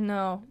 did it?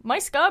 No. My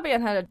ska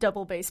band had a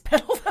double bass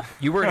pedal.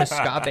 You were in a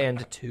ska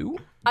band, too?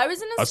 I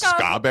was in a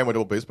ska band with a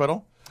double bass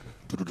pedal?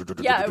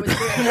 Yeah, it was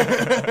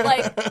weird.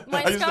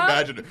 I just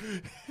imagine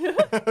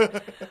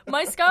it.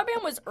 My ska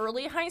band was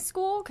early high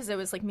school because it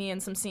was me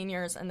and some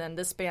seniors, and then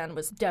this band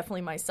was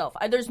definitely myself.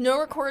 There's no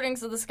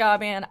recordings of the ska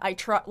band. I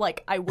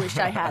wish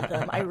I had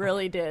them. I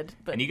really did.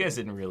 But and you guys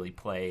didn't really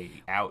play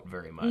out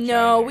very much.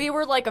 No, either. We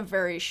were a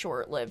very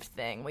short-lived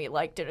thing. We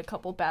did a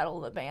couple Battle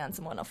of the Bands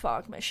and won a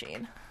Fog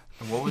Machine.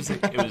 What was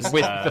it? It was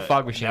with the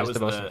Fog Machine. That was the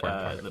most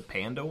important part. The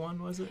Panda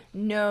one, was it?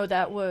 No,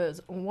 that was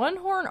One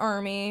Horn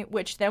Army,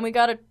 which then we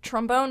got a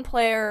trombone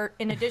player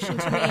in addition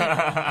to me. So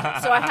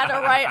I had to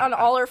write on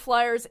all our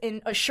flyers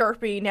in a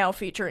Sharpie now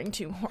featuring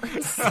 2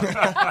 horns.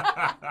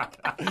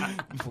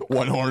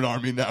 One Horn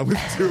Army now with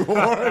 2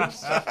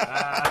 horns.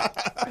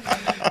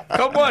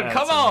 Come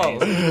on.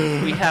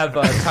 We have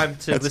time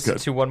to listen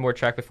to one more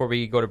track before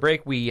we go to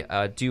break. We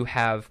do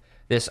have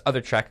this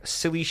other track,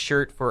 Silly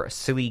Shirt for a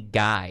Silly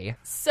Guy.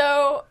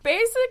 So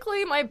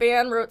basically my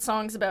band wrote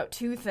songs about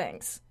 2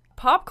 things.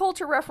 Pop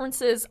culture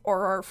references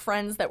or our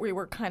friends that we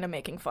were kind of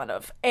making fun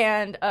of.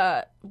 And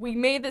we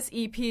made this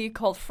EP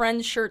called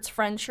Friends Shirts,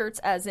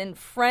 as in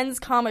friends,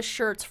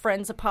 shirts,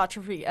 friends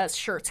apostrophe as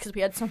shirts, because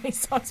we had so many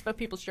songs about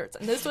people's shirts.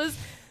 And this was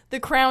the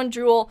crown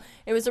jewel.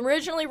 It was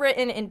originally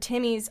written in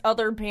Timmy's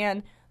other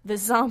band, the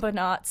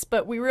Zombonauts,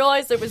 but we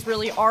realized it was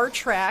really our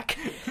track,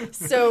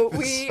 so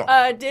we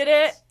did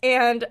it,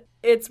 and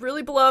it's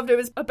really beloved. It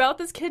was about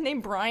this kid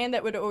named Brian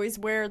that would always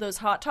wear those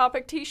Hot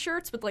Topic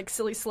t-shirts with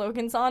silly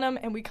slogans on them,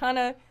 and we kind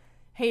of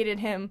hated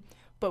him,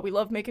 but we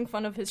loved making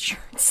fun of his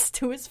shirts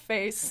to his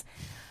face.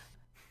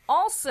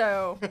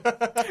 Also,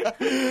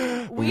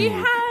 we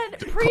had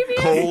previous...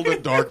 Cold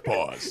and dark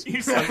pause.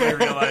 You suddenly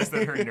realized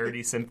that her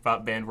nerdy synth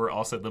pop band were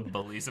also the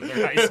bullies of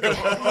their high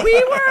school.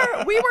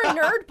 We were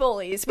nerd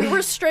bullies. We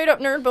were straight up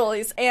nerd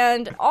bullies.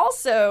 And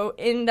also,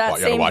 in that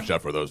you gotta watch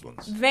out for those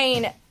ones.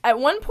 Vein, at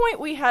one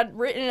point we had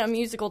written a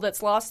musical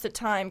that's lost to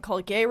time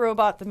called Gay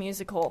Robot the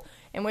Musical,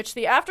 in which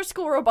the After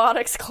School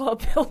Robotics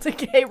Club built a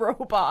gay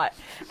robot.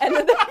 And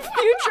then the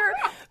future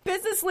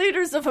business business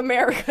leaders of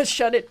America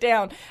shut it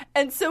down.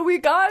 And so we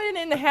got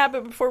in the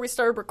habit before we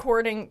started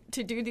recording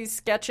to do these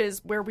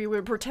sketches where we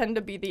would pretend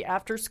to be the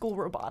after-school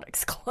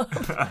robotics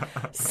club.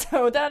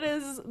 So that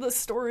is the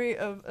story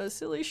of a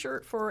silly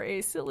shirt for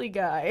a silly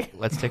guy.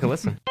 Let's take a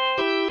listen.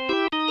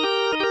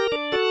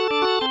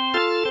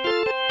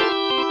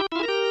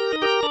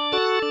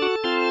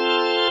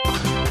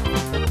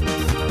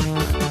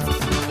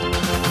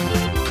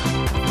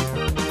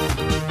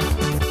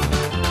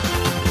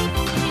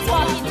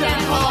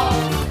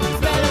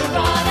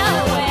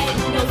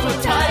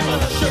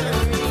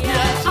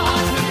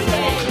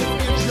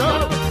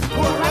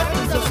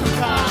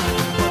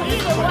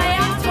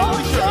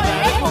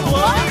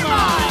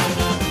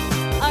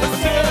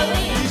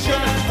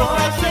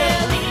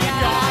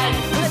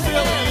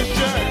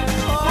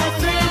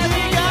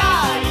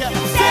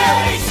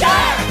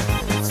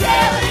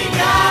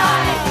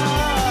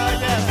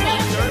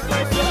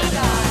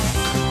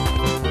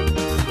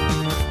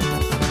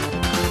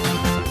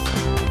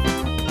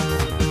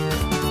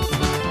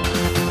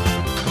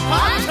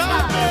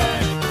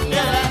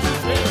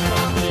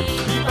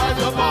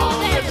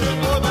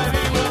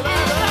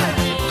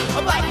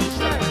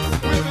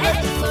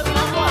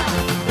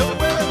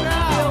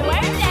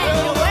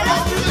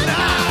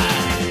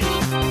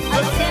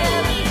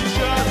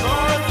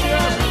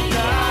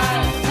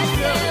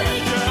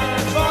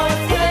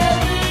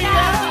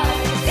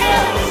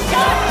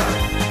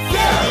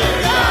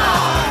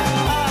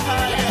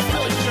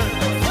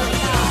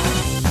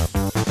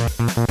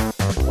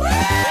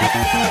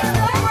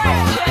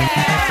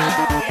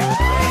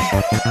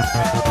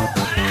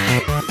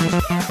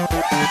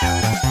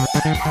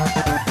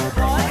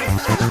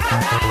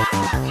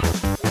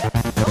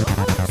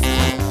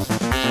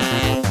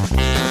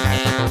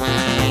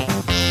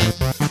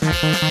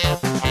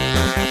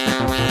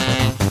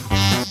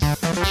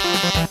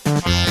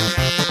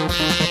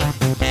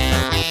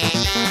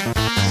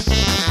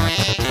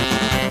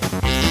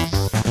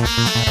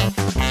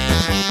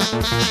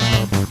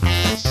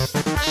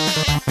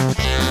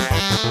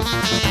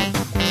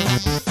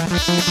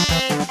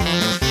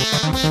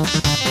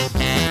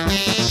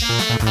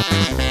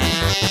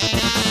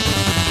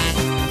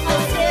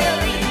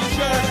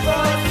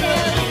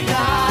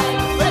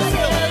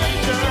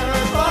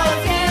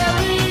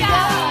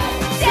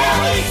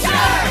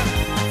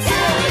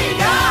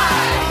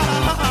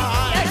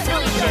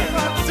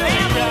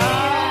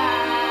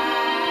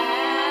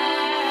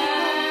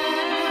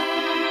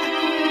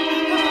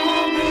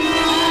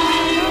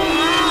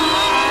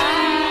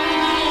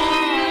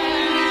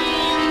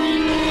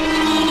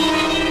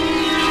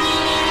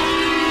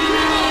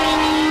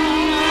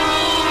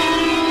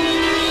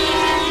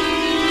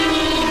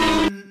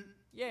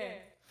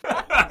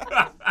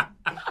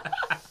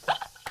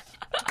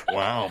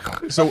 Wow.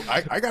 So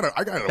I gotta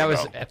That know.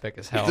 was epic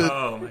as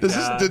hell.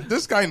 Did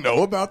this guy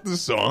know about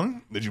this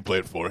song? Did you play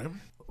it for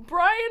him?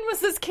 Brian was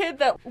this kid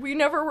that we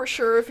never were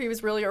sure if he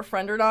was really our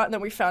friend or not, and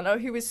then we found out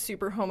he was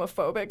super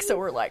homophobic, so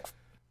we're like,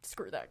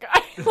 screw that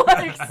guy.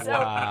 So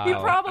he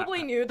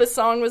probably knew the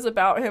song was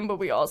about him, but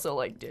we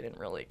also didn't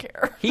really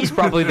care. He's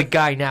probably the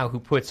guy now who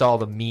puts all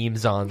the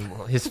memes on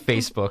his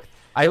Facebook.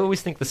 I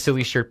always think the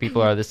silly shirt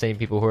people are the same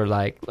people who are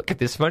like, look at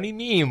this funny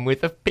meme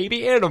with a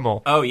baby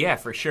animal. Oh, yeah,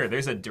 for sure.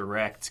 There's a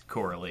direct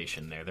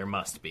correlation there. There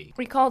must be.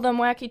 We call them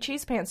wacky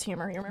cheese pants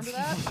humor. You remember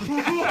that?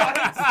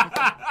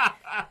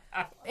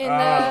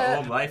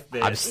 Old life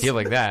bits. I'm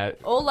stealing that.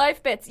 Old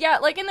life bits. Yeah,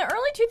 in the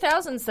early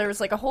 2000s, there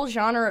was a whole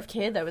genre of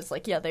kid that was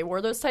they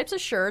wore those types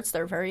of shirts.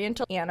 They're very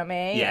into anime.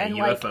 Yeah, and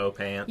UFO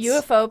pants.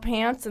 UFO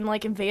pants and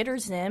Invader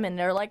Zim, and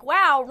they're like,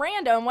 wow,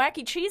 random,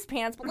 wacky cheese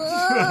pants.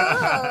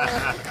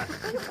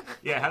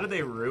 Yeah, how did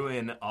they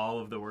ruin all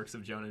of the works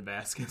of Joan and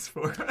Vasquez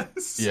for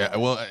us? Yeah,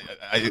 well,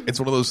 it's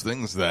one of those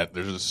things that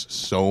there's just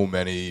so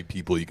many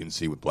people you can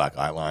see with black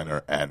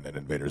eyeliner and an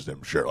Invader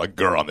Zim shirt, like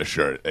Gurr on the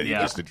shirt, and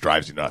it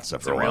drives you nuts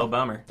after It's a real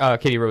bummer.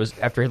 Katie Rose,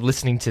 after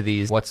listening to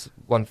these, what's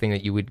one thing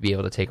that you would be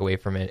able to take away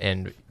from it,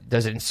 and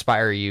does it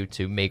inspire you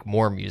to make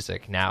more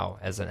music now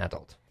as an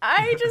adult?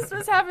 I just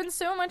was having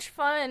so much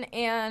fun,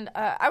 and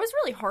I was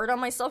really hard on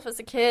myself as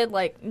a kid.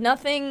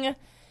 Nothing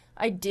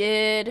I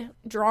did,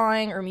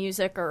 drawing or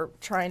music or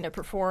trying to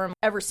perform,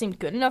 ever seemed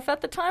good enough at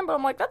the time. But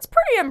I'm like, that's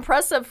pretty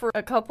impressive for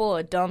a couple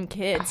of dumb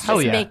kids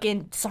just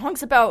making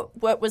songs about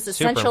what was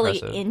essentially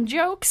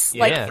in-jokes.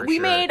 We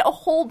made a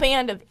whole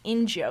band of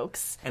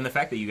in-jokes. And the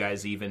fact that you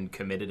guys even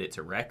committed it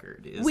to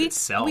record is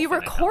itself we an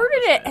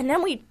recorded it, and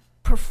then we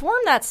perform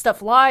that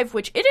stuff live,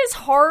 which it is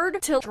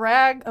hard to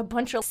drag a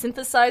bunch of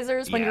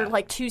synthesizers when you're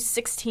two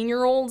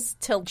 16-year-olds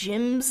to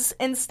gyms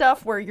and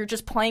stuff where you're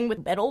just playing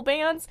with metal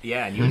bands.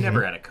 Yeah, and you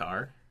never had a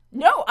car.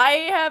 No, I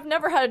have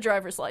never had a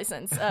driver's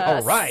license.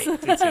 All right.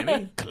 Did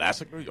Timmy?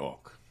 Classic New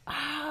York.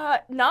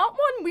 Not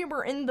when we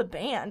were in the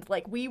band.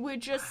 We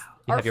would just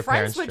You Our have your friends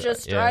parents would drive,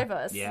 just yeah. drive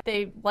us. Yeah.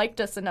 They liked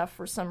us enough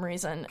for some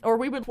reason. Or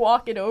we would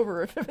walk it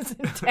over if it was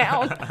in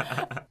town.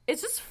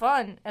 It's just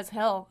fun as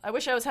hell. I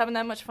wish I was having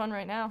that much fun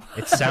right now.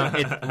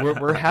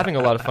 We're having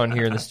a lot of fun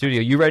here in the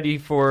studio. You ready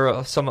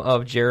for some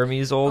of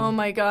Jeremy's old? Oh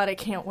my god, I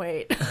can't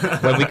wait.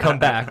 When we come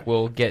back,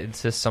 we'll get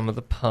into some of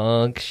the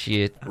punk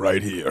shit.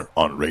 Right here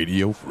on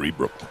Radio Free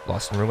Brooklyn.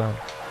 Lost and Rewound.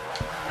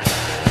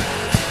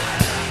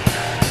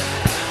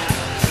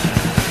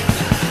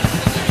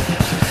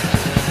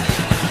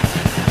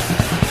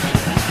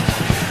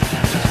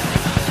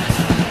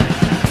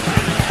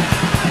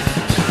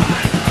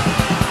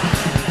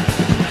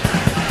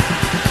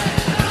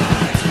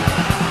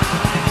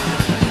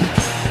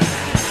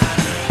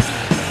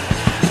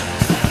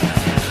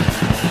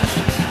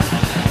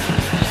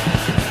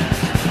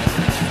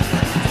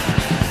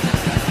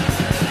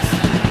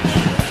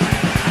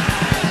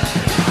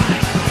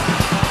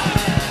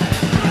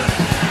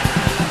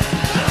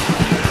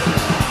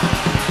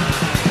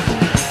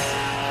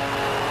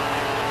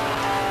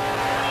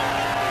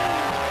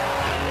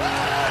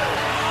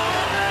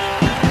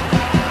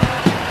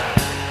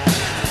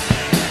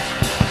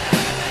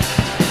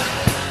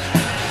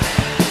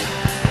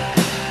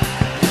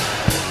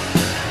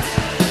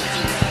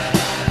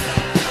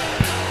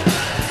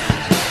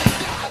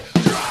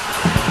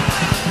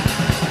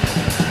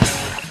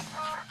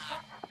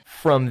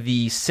 From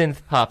the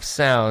synth pop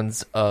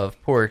sounds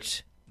of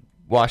Port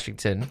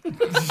Washington.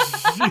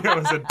 I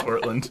was in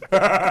Portland.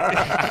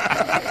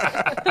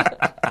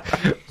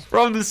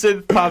 From the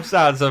synth pop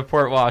sounds of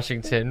Port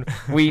Washington,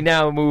 we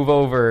now move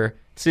over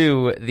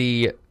to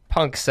the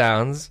punk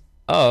sounds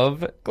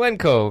of Glen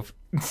Cove.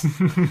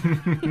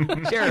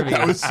 Jeremy.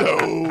 That was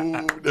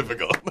so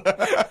difficult.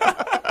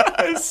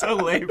 It's so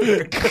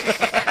labored.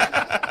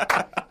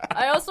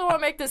 I also want to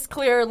make this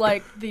clear,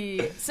 like, the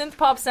synth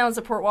pop sounds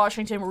of Port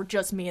Washington were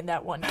just me and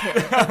that one kid.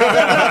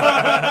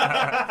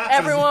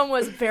 Everyone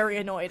was very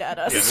annoyed at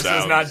us. This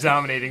is not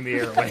dominating the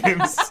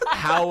airwaves.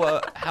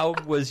 How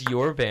was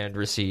your band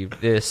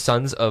received? The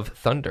Sons of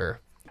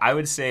Thunder. I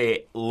would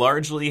say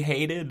largely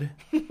hated.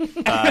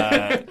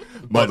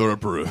 Mother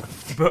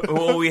approved. But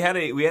well, we had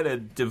a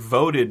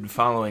devoted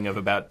following of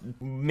about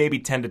maybe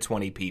 10 to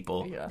 20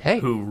 people Hey.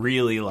 who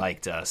really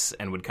liked us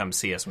and would come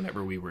see us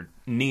whenever we were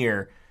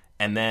near,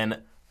 and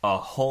then a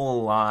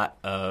whole lot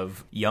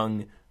of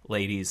young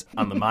ladies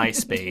on the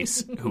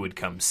MySpace who would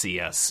come see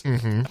us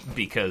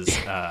because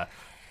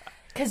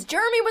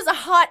Jeremy was a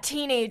hot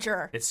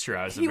teenager. it's true.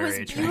 I was He a very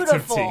was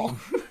attractive beautiful.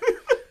 teen.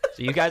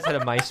 So you guys had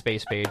a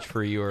MySpace page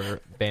for your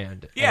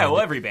band. Yeah, and-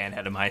 well, every band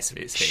had a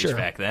MySpace page Sure.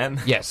 back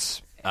then.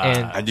 Yes.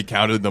 And And you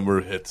counted the number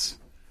of hits.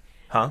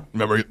 Huh?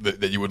 Remember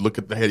that you would look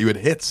at you had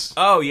hits.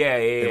 Oh yeah.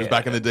 It was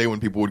back in the day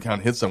when people would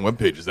count hits on web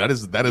pages. That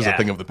is Yeah. a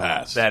thing of the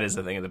past. That is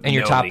the thing. and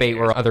your top 8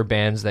 were other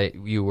bands that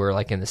you were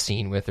like in the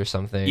scene with or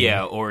something.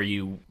 Yeah, or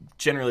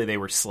generally they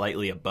were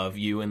slightly above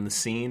you in the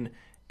scene,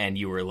 and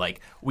you were like,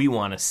 we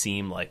want to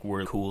seem like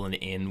we're cool and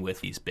in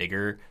with these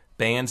bigger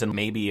bands, and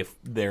maybe if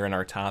they're in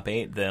our top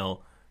 8,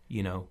 they'll,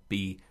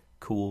 be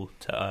cool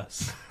to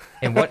us.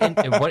 And what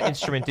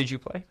instrument did you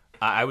play?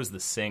 I was the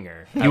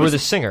singer. You were the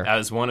singer. I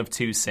was one of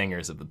 2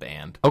 singers of the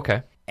band.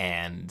 Okay.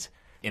 And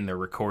in the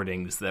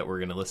recordings that we're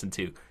going to listen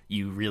to,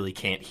 you really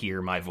can't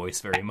hear my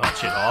voice very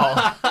much at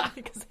all.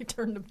 Because they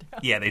turned him down.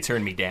 Yeah, they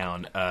turned me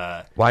down.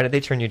 Why did they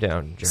turn you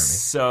down, Jeremy?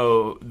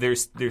 So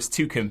there's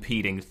 2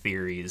 competing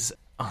theories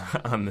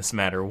on this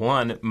matter.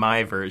 One,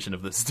 my version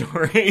of the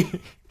story,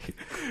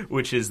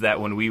 which is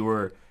that when we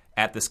were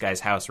at this guy's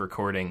house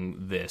recording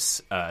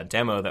this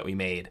demo that we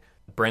made,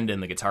 Brendan,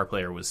 the guitar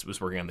player, was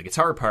working on the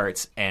guitar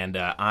parts, and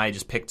I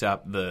just picked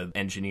up the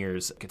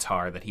engineer's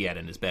guitar that he had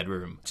in his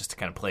bedroom just to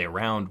kind of play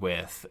around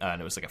with,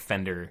 and it was like a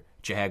Fender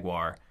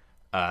Jaguar.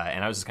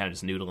 And I was just kind of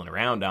noodling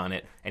around on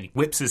it, and he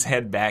whips his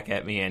head back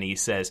at me, and he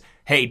says,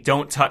 "Hey,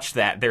 don't touch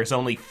that. There's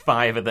only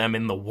 5 of them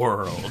in the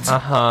world."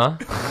 Uh-huh.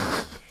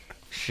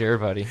 Sure,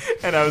 buddy.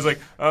 And I was like,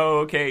 "Oh,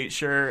 okay,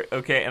 sure,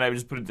 okay." And I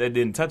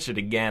didn't touch it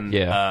again.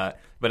 Yeah.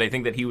 But I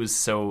think that he was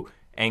so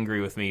angry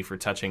with me for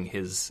touching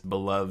his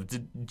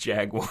beloved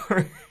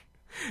Jaguar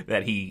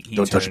that he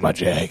Don't touch my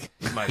Jag.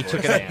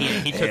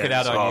 He took it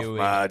out on Off you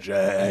my in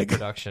Jag.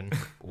 production.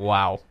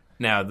 Wow.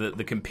 Now,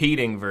 the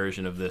competing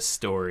version of this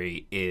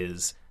story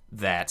is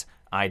that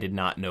I did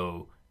not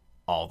know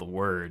all the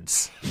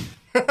words.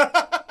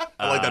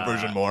 I like that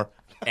version more.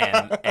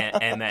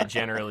 and that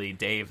generally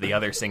Dave, the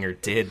other singer,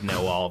 did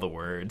know all the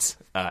words,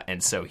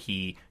 and so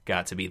he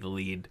got to be the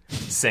lead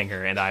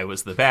singer, and I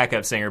was the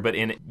backup singer. But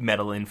in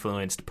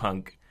metal-influenced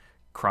punk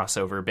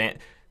crossover band,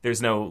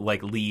 there's no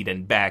lead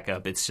and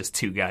backup. It's just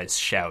 2 guys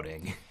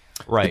shouting.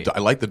 Right. I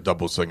like the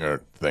double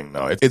singer thing,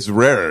 though. It's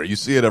rare. You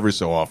see it every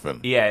so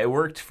often. Yeah, it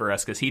worked for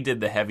us because he did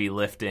the heavy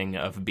lifting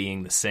of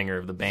being the singer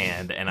of the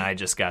band, and I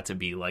just got to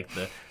be like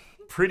the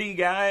pretty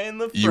guy in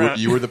the front.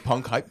 You were the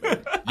punk hype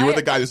man. You were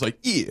the guy who's like,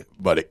 yeah,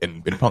 but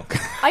in punk.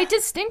 I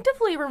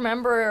distinctively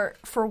remember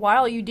for a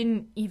while you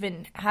didn't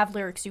even have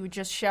lyrics. You would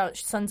just shout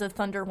 "Sons of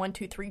Thunder 1,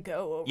 2, 3,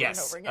 go" over and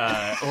over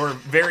again. Or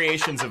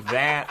variations of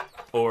that,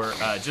 or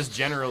just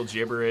general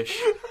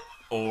gibberish.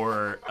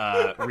 or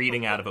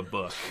reading out of a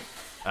book.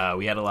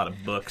 We had a lot of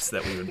books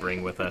that we would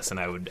bring with us, and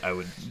I would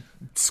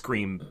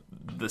scream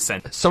the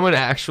sentence. Someone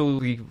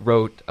actually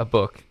wrote a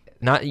book,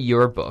 not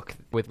your book,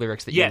 with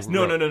lyrics that Yes, you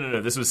wrote.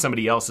 no. This was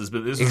somebody else's,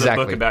 but this was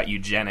Exactly. a book about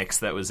eugenics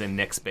that was in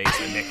Nick's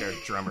basement. Nick, our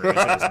drummer,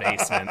 was in his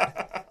basement.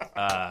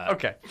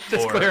 Okay,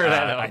 just Or, clear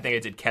that up. I think I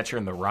did Catcher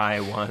in the Rye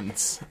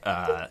once.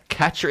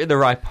 Catcher in the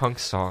Rye punk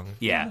song.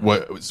 Yeah.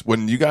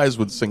 When you guys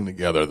would sing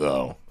together,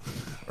 though,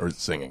 or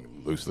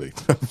singing loosely,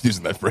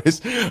 using that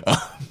phrase,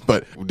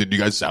 but did you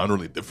guys sound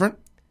really different?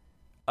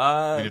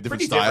 A different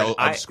pretty style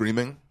different. of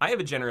screaming? I have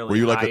a Were generally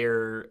you like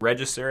higher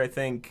register, I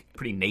think,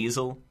 pretty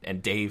nasal,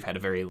 and Dave had a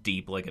very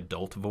deep, like,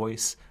 adult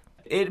voice.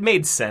 It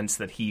made sense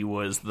that he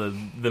was the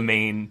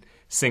main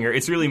singer.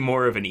 It's really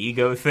more of an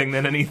ego thing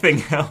than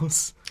anything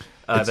else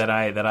that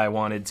I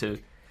wanted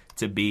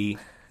to be.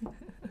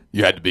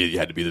 You had to be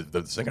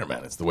the singer,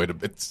 man. It's the way to.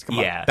 Come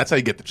on. Yeah. That's how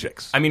you get the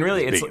chicks. I mean,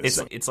 really, Being a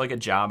singer. it's like a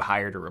job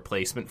hired a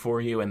replacement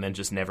for you, and then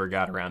just never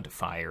got around to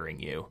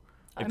firing you.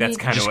 Like, that's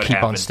kind of Just what keep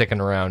happened. on sticking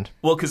around.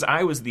 Well, because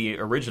I was the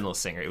original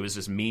singer. It was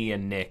just me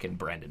and Nick and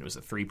Brendan. It was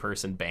a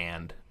 3-person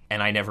band.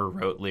 And I never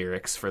wrote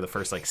lyrics for the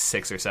first,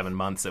 6 or 7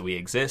 months that we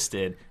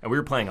existed. And we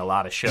were playing a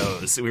lot of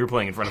shows. We were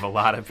playing in front of a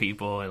lot of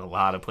people in a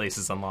lot of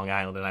places on Long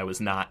Island. And I was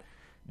not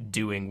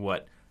doing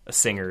what a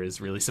singer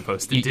is really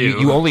supposed to do.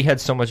 You only had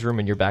so much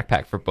room in your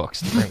backpack for books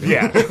to bring.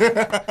 Yeah.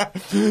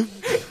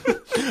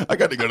 I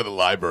got to go to the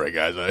library,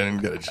 guys. I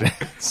didn't get a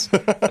chance.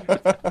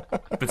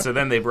 But so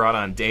then they brought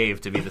on Dave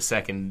to be the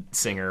second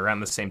singer around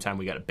the same time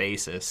we got a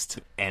bassist.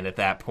 And at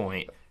that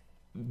point,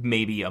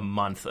 maybe a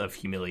month of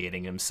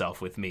humiliating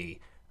himself with me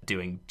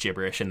doing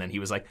gibberish. And then he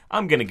was like,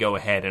 I'm going to go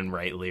ahead and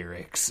write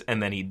lyrics.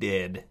 And then he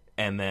did.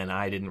 And then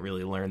I didn't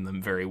really learn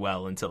them very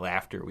well until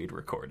after we'd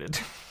recorded.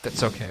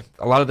 That's okay.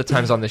 A lot of the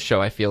times on this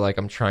show, I feel like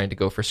I'm trying to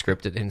go for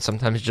scripted, and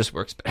sometimes it just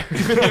works better.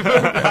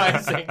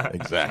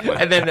 Exactly.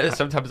 And then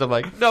sometimes I'm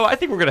like, no, I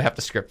think we're going to have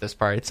to script this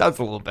part. It sounds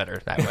a little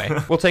better that way.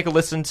 We'll take a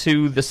listen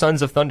to the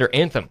Sons of Thunder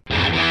anthem.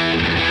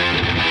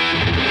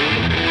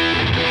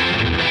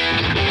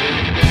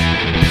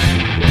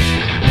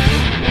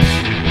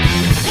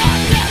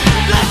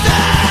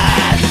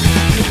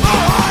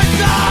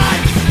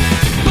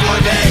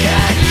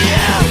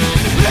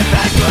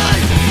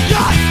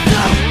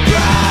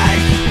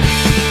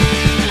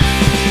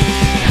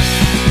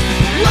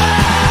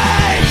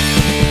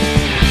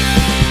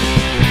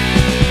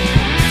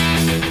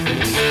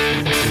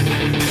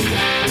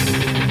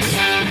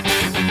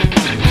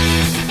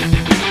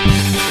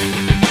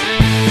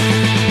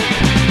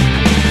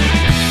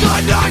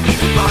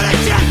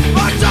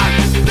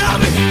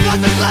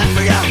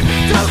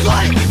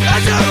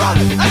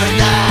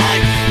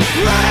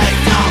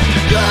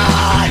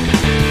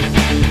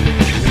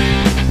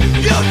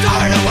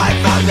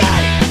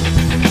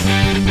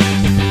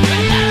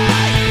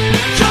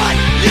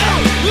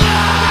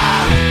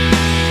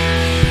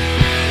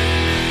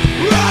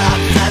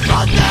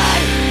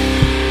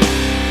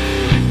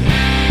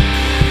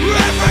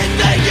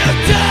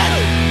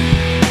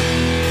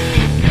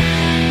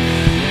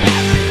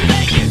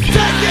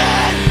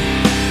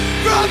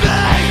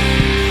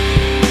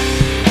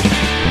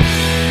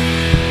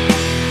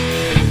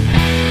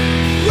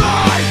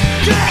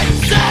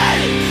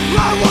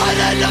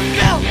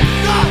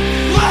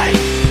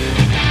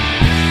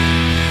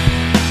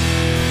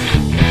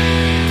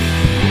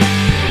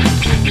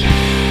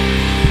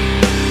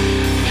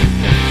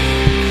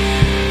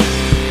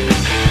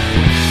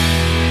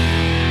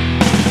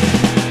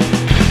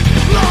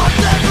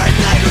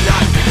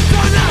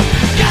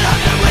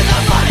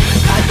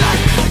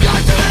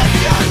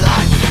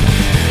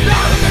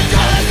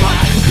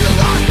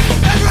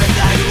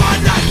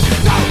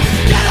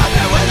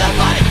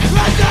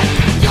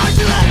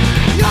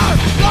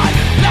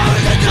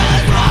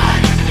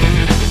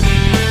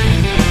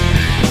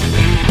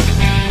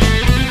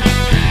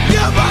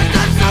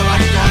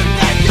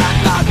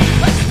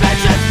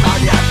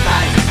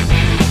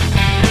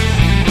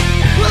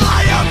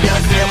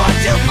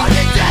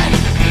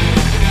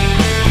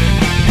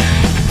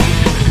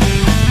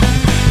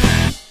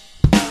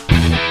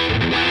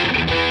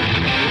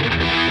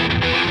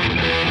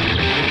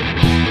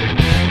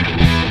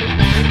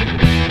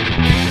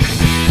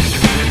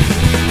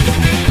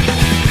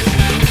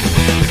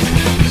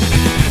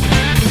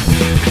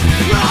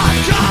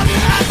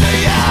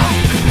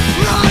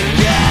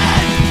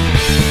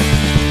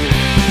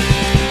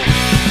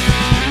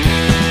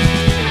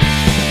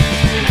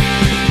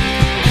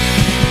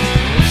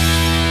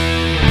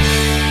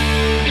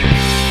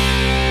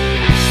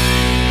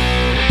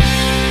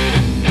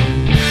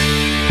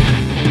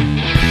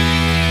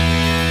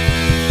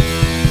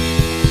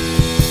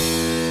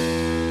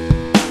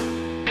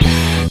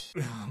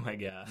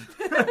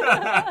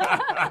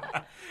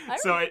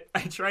 So I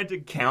tried to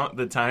count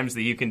the times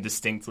that you can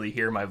distinctly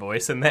hear my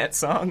voice in that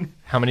song.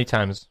 How many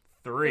times?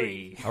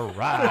 3. All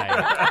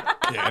right.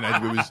 Yeah,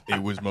 and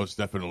it was most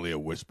definitely a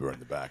whisper in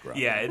the background.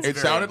 Yeah, it's it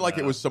very sounded like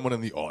low. it was someone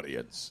in the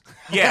audience.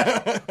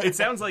 Yeah, it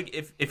sounds like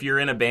if you're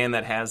in a band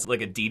that has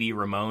like a Dee Dee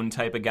Ramone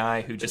type of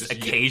guy who just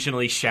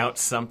occasionally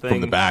shouts something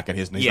From the back, and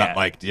he's not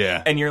mic'd,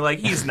 yeah. and you're like,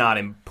 he's not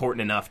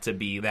important enough to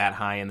be that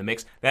high in the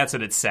mix. That's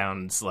what it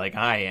sounds like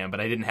I am, but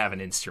I didn't have an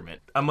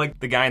instrument. I'm like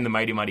the guy in the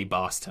Mighty Mighty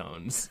Boss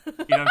Tones. You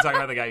know what I'm talking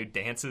about? The guy who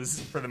dances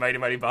for the Mighty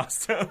Mighty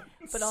Boss Tones.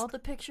 But all the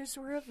pictures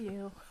were of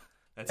you.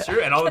 That's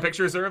true, and all the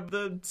pictures are of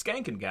the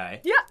skanking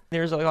guy. Yeah.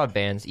 There's a lot of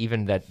bands,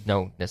 even that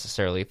don't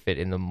necessarily fit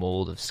in the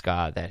mold of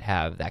ska, that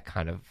have that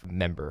kind of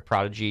member.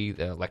 Prodigy,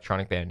 the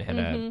electronic band, had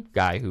a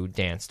guy who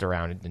danced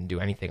around and didn't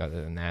do anything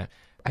other than that.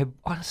 I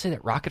want to say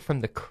that Rocket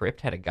from the Crypt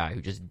had a guy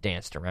who just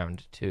danced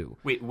around, too.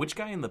 Wait, which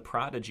guy in the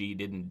Prodigy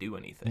didn't do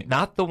anything?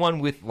 Not the one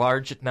with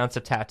large amounts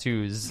of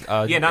tattoos.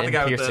 Yeah, not the and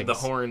guy with piercings. the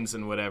horns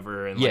and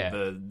whatever, and Yeah.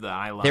 like the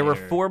eyeliner. There were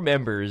 4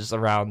 members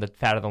around the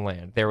Fat of the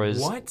Land. There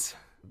was What?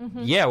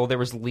 Yeah, well, there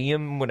was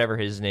Liam, whatever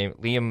his name,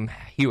 Liam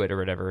Hewitt or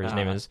whatever his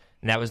name is,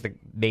 and that was the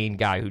main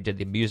guy who did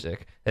the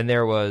music. Then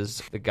there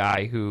was the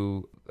guy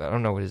who, I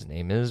don't know what his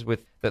name is,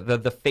 with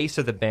the face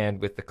of the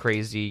band with the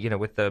crazy,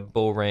 with the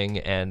bull ring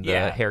and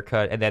the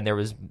haircut. And then there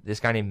was this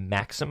guy named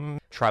Maxim,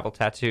 tribal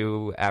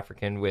tattoo,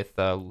 African with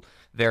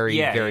very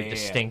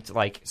distinct,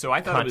 like, So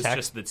I thought it was contact.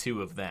 just the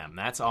 2 of them.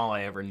 That's all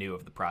I ever knew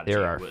of the Prodigy.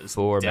 There are was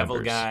 4 Devil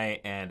members. guy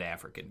and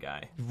African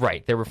guy.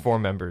 Right, there were 4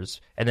 members.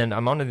 And then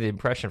I'm under the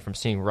impression from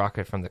seeing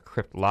Rocket from the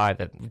Crypt live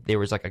that there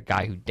was like a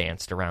guy who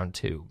danced around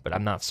too, but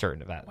I'm not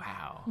certain of that.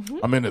 Wow.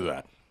 I'm into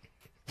that.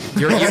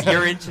 You're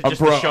into just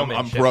the I'm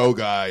showmanship. pro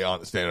guy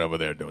on standing over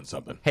there doing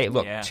something. Hey,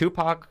 look, Yeah.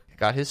 Tupac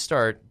got his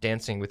start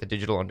dancing with the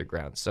Digital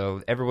Underground,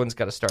 so everyone's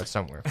got to start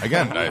somewhere.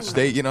 Again,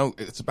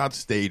 it's about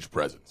stage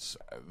presence.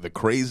 The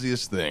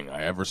craziest thing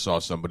I ever saw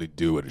somebody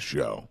do at a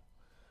show,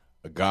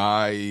 a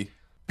guy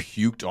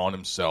puked on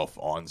himself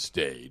on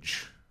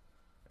stage,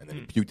 and then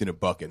he puked in a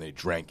bucket and they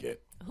drank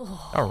it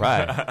All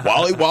right,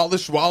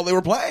 while they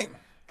were playing.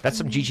 that's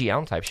some G.G.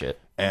 Allen type shit.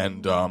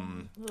 And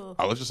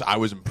I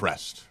was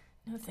impressed.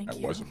 No, thank I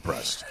you. was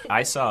impressed.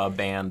 I saw a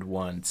band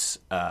once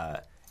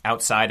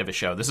outside of a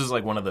show. This is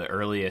like one of the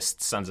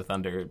earliest Sons of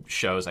Thunder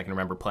shows I can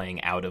remember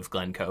playing out of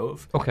Glen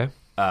Cove. Okay.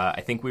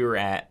 I think we were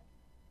at,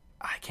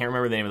 I can't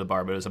remember the name of the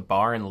bar, but it was a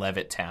bar in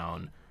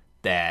Levittown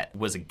that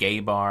was a gay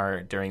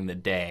bar during the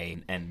day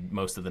and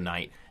most of the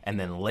night, and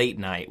then late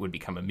night would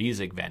become a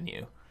music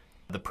venue.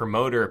 The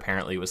promoter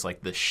apparently was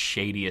like the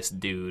shadiest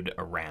dude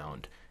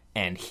around,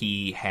 and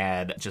he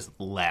had just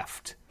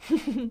left.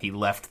 He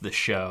left the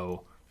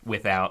show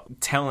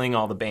without telling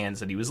all the bands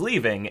that he was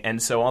leaving,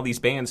 and so all these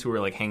bands who were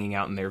like hanging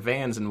out in their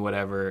vans and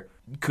whatever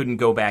couldn't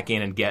go back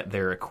in and get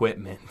their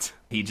equipment.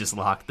 He just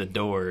locked the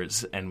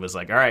doors and was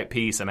like, all right,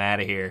 peace, I'm out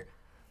of here.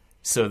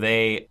 So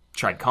they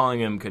tried calling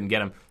him, couldn't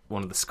get him.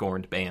 One of the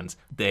scorned bands.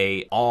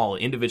 They all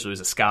individually, it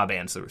was a ska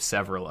band, so there were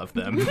several of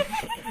them.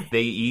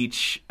 They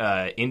each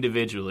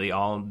individually,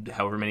 all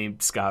however many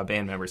ska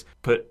band members,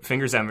 put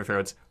fingers down their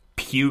throats,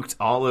 puked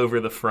all over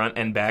the front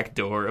and back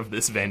door of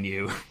this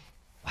venue.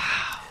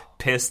 Wow.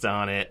 Pissed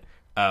on it.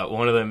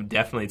 One of them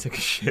definitely took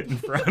a shit in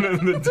front of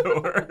the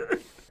door.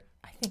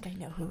 I think I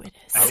know who it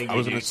is. I think I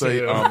was you going do to say,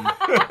 too.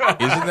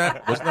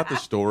 wasn't that the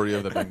story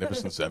of the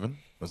Magnificent Seven?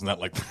 Wasn't that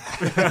like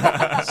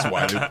that's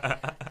why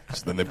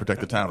so then they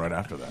protect the town right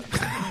after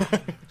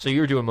that? So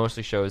you were doing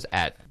mostly shows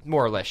at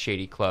more or less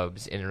shady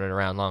clubs in and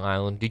around Long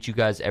Island. Did you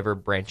guys ever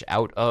branch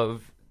out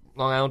of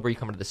Long Island? Were you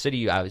coming to the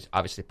city?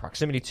 Obviously,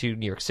 proximity to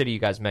New York City, you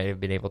guys may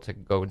have been able to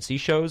go and see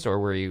shows, or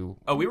were you?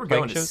 Oh, we were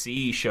playing going to shows?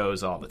 see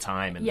shows all the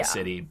time in Yeah. the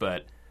city,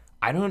 but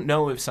I don't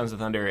know if Sons of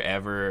Thunder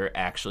ever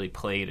actually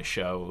played a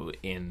show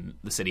in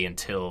the city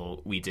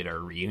until we did our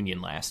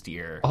reunion last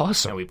year.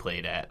 Awesome. And we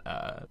played at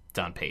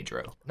Don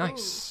Pedro.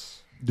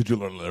 Nice. Did you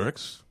learn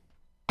lyrics?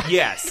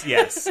 Yes.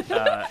 And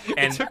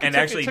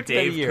actually, took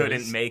many Dave years.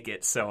 couldn't make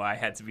it, so I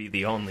had to be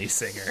the only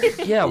singer.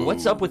 Yeah,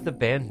 what's up with the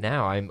band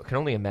now? I can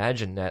only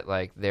imagine that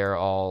like they're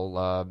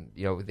all,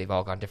 they've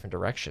all gone different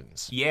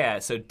directions. Yeah,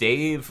 so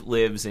Dave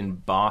lives in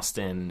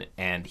Boston,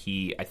 and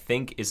he, I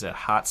think, is a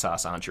hot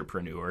sauce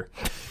entrepreneur.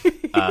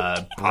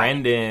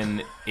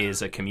 Brendan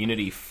is a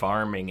community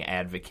farming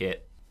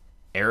advocate.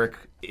 Eric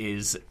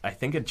is, I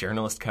think, a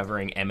journalist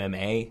covering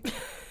MMA.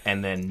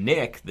 And then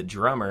Nick, the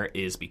drummer,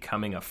 is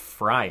becoming a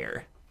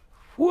friar.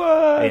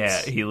 What?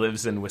 Yeah, he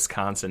lives in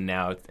Wisconsin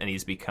now, and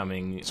he's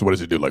becoming... So what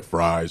does he do? Like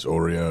fries,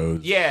 Oreos?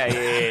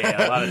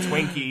 Yeah, a lot of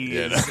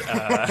Twinkies.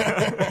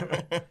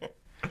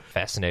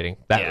 Fascinating.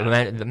 Yeah.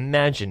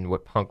 Imagine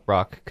what punk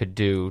rock could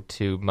do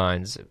to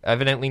minds.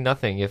 Evidently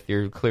nothing if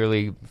you're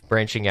clearly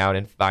branching out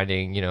and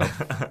finding,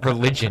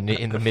 religion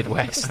in the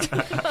Midwest.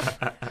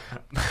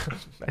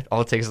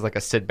 All it takes is like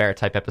a Sid Barrett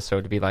type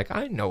episode to be like,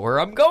 I know where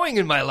I'm going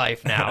in my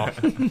life now.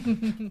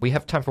 We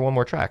have time for one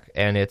more track,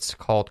 and it's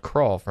called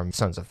Crawl from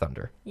Sons of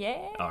Thunder.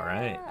 Yeah. All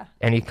right.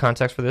 Any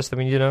context for this that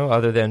we need to know,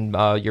 other than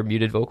your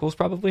muted vocals,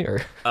 probably?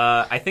 Or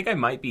I think I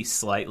might be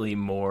slightly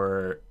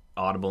more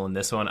audible in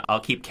this one.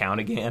 I'll keep count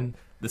again.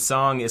 The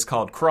song is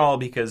called Crawl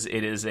because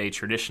it is a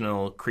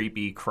traditional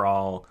creepy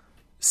crawl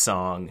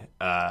song.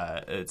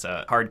 It's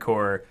a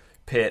hardcore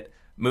pit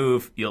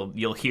move.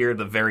 You'll hear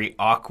the very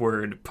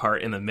awkward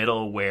part in the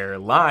middle where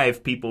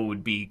live people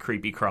would be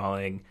creepy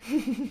crawling.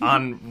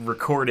 On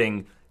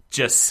recording,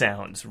 just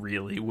sounds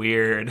really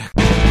weird.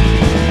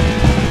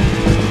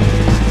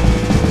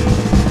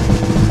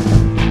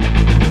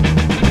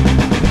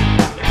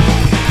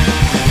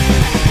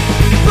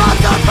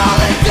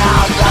 Falling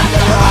down left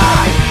and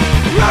right,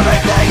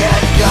 everything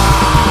is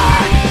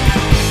gone.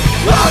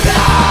 Oh no,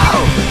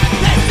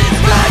 this is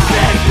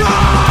making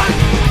wrong.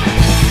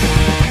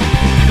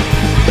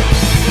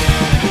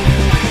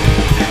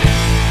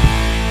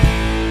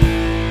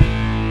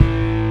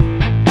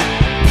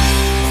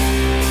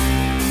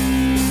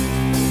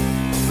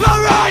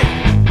 Alright,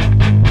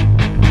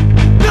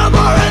 no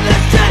more of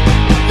this shit,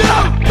 no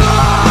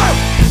more.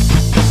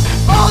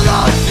 All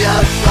those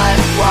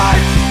useless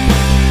words.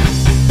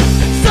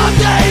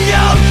 Someday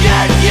you'll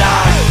get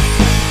yours.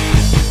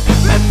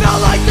 It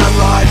felt like the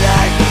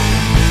morning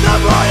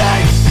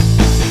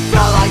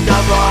felt like the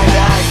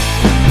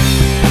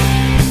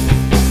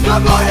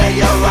morning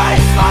you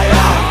raised my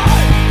own.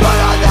 But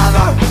I'll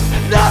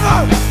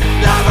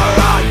never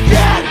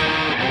again.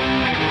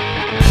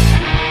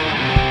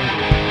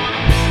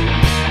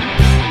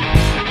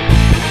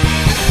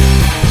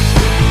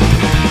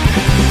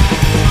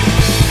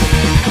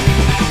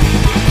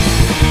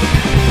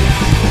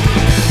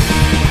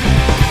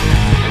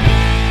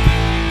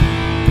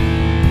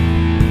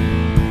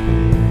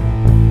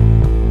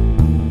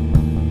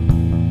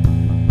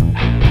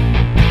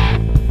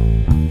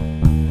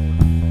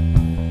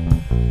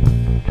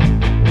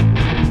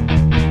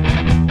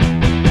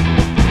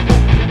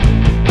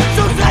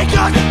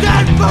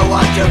 For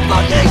what you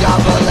fucking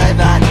don't believe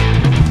in.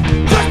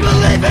 Just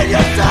believe in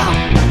yourself.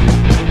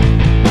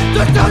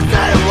 Just don't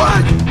say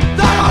words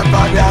that are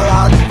from your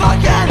own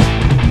fucking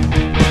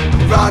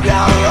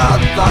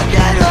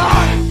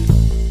heart.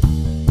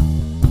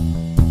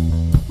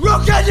 Well,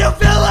 can you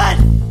feel it?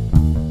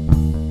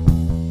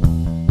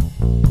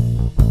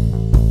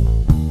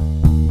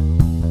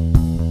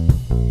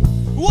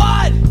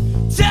 One,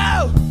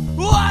 two,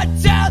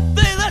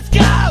 3, let's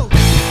go!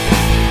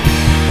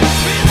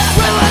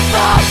 Will it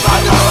fall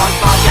from the wrong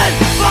fucking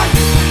foot?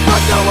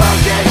 But the world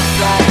keeps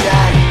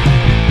spinning.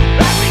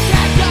 And we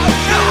can't go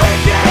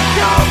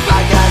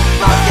back and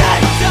fucking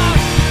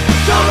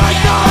to like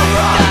the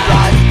wrong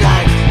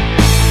mistakes.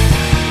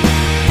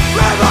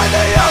 Am I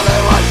the only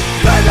one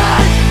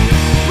screaming?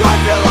 I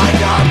feel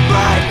like I'm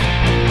break.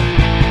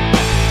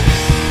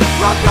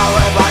 I'm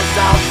throwing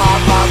myself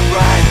off a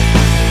break.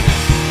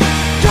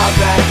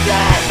 Jumping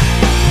dead.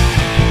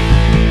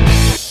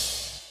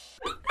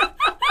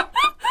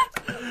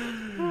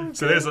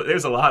 So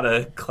there's a lot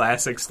of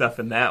classic stuff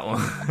in that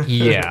one.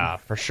 Yeah,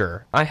 for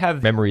sure. I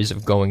have memories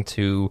of going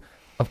to,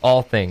 of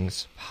all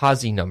things,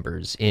 posse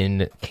numbers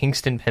in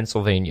Kingston,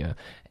 Pennsylvania,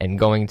 and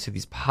going to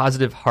these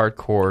positive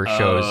hardcore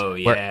shows. Oh,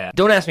 yeah. Where,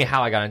 don't ask me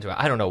how I got into it.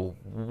 I don't know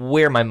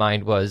where my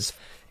mind was.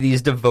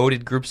 These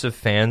devoted groups of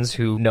fans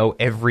who know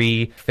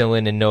every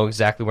fill-in and know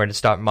exactly where to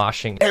stop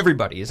moshing.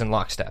 Everybody is in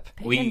lockstep.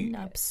 Picking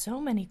up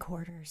so many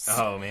quarters.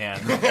 Oh,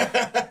 man.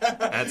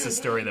 That's a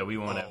story that we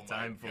won't have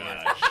time for.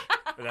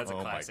 But that's a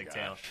classic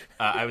tale.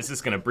 I was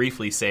just going to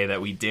briefly say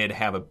that we did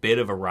have a bit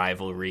of a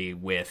rivalry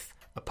with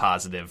a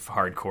positive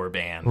hardcore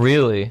band.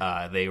 Really?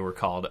 They were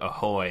called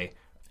Ahoy.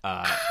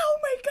 Oh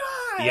my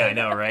god! Yeah, I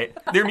know, right?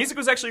 Their music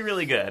was actually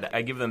really good.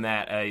 I give them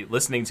that.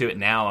 Listening to it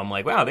now, I'm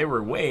like, wow, they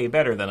were way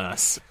better than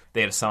us. They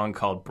had a song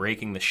called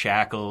Breaking the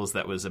Shackles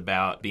that was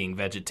about being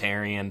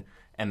vegetarian.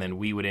 And then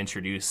we would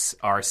introduce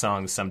our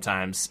songs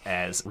sometimes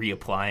as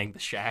Reapplying the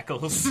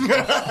Shackles.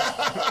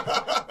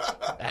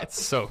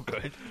 That's so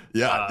good.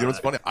 Yeah, you know what's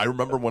funny? I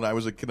remember when I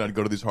was a kid, I'd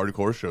go to these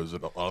hardcore shows,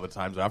 and a lot of the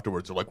times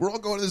afterwards, they're like, "We're all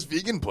going to this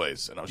vegan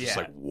place," and I was just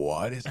like,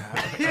 "What is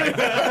happening?"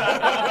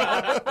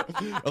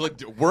 I was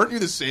like, "Weren't you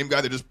the same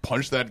guy that just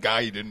punched that guy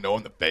you didn't know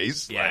in the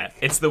face?" Yeah, Like,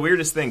 it's the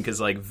weirdest thing because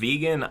like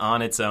vegan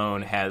on its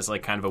own has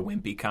like kind of a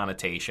wimpy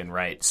connotation,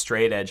 right?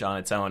 Straight edge on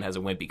its own has a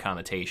wimpy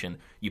connotation.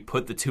 You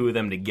put the two of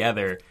them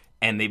together,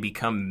 and they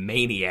become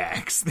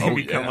maniacs. They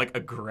become like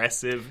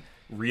aggressive,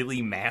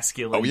 really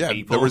masculine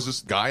people. There was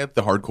this guy at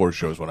the hardcore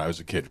shows when I was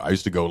a kid. I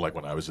used to go like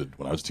when I was a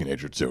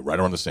teenager too, right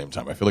around the same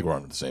time. I feel like we're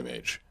around the same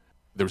age.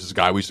 There was this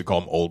guy we used to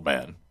call him Old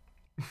Man.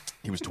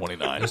 He was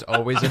 29. There's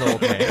always an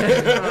old man.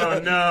 Oh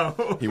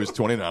no! He was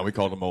 29. We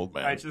called him Old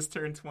Man. I just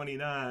turned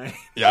 29.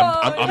 Yeah,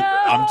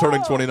 I'm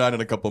turning 29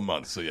 in a couple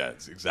months. So yeah,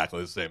 it's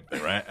exactly the same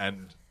thing, right?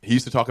 And he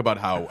used to talk about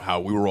how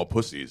we were all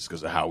pussies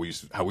because of how we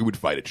would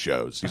fight at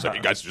shows. He's like,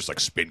 you guys are just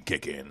like spin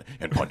kicking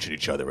and punching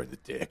each other in the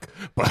dick.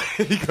 But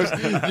he goes,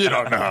 you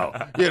don't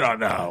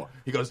know.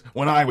 He goes,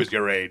 when I was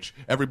your age,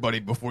 everybody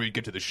before you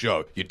get to the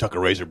show, you'd tuck a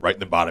razor right in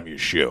the bottom of your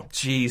shoe.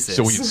 Jesus.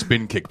 So when you'd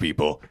spin kick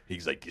people,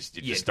 he's like,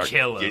 you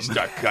kill 'em. You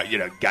start cut.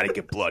 Gotta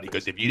get blood. He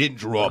goes, if you didn't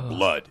draw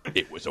blood,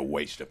 it was a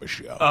waste of a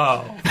show.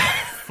 Oh,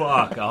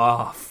 fuck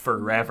off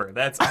forever.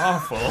 That's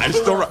awful.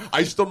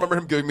 I still remember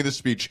him giving me the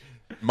speech.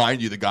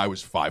 Mind you, the guy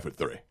was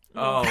 5'3".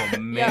 Oh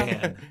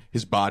man.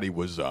 His body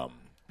was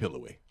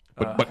pillowy,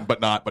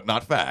 but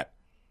not fat.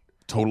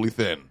 totally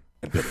thin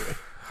and bitterly.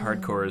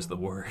 Hardcore is the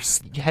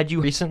worst. Had you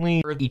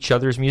recently heard each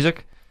other's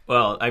music?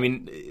 Well, I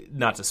mean,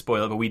 not to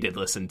spoil it, but we did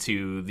listen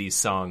to these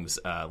songs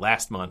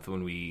last month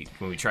when we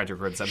tried to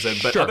record this episode.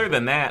 But Sure. other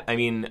than that, I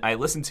mean, I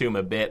listened to them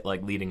a bit,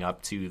 like, leading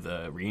up to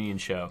the reunion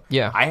show.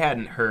 Yeah. I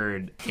hadn't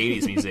heard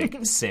Katie's music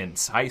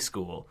since high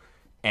school,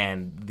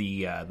 and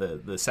the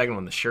second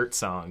one, the Shirt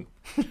song,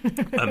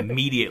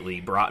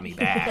 immediately brought me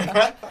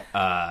back.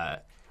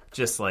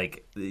 Just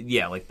like,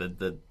 yeah, like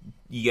the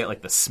you get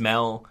like the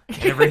smell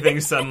and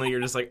everything. Suddenly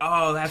you're just like,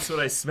 oh, that's what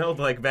I smelled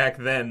like back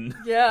then.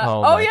 Yeah. Oh,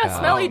 Oh, my yeah, God.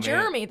 Smelly Oh, man.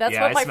 Jeremy. That's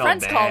Yeah, what I my smell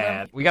friends call him.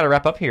 bad. We got to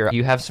wrap up here.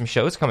 You have some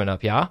shows coming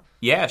up, yeah?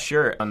 Yeah,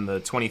 sure. On the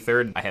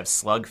 23rd, I have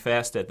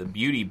Slugfest at the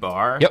Beauty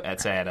Bar. Yep.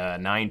 That's at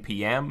 9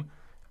 p.m.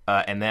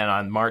 And then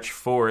on March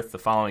 4th, the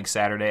following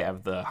Saturday, I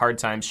have the Hard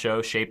Times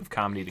show, Shape of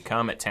Comedy to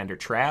Come, at Tender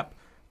Trap.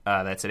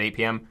 That's at 8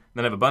 p.m.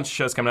 Then I have a bunch of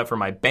shows coming up for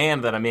my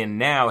band that I'm in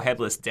now,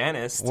 Headless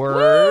Dentist.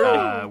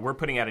 Word. We're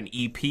putting out an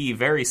EP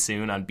very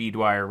soon on B.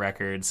 Dwyer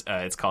Records.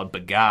 It's called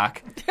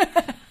Bagok.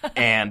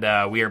 And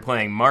we are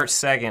playing March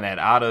 2nd at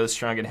Otto's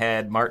Shrunken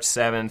Head, March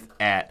 7th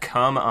at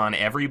Come On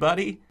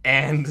Everybody,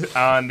 and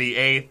on the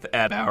 8th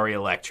at Bowery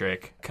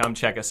Electric. Come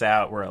check us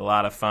out. We're a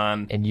lot of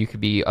fun. And you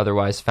could be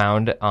otherwise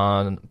found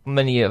on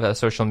many of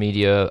social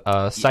media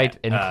sites,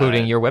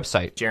 including your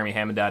website.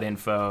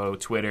 JeremyHammond.info,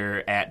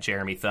 Twitter, at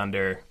Jeremy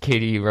Thunder.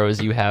 Katie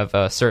Rose, you have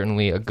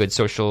certainly a good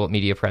social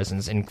media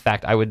presence. In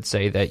fact, I would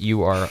say that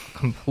you are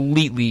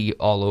completely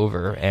all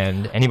over,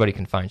 and anybody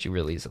can find you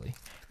real easily.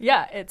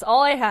 Yeah, it's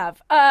all I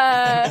have.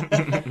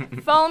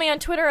 Follow me on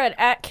Twitter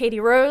at Katie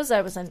Rose.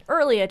 I was an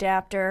early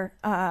adapter,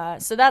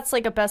 so that's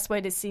like a best way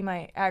to see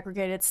my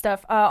aggregated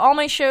stuff. All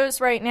my shows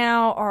right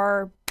now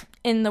are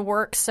in the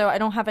works, so I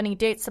don't have any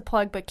dates to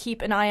plug, but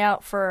keep an eye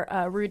out for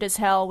Rude as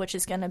Hell, which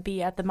is going to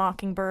be at the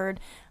Mockingbird,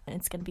 and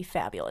it's going to be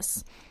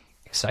fabulous.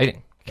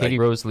 Exciting. Katie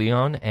Rose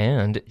Leon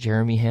and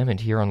Jeremy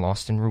Hammond here on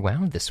Lost and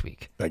Rewound this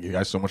week. Thank you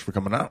guys so much for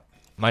coming out.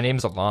 My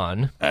name's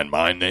Alon. And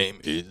my name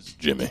is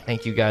Jimmy.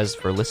 Thank you guys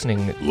for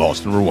listening.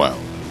 Lost and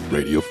Rewound,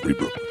 Radio Free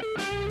Brooklyn.